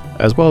Podcasts,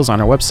 as well as on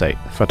our website,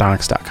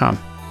 photonics.com.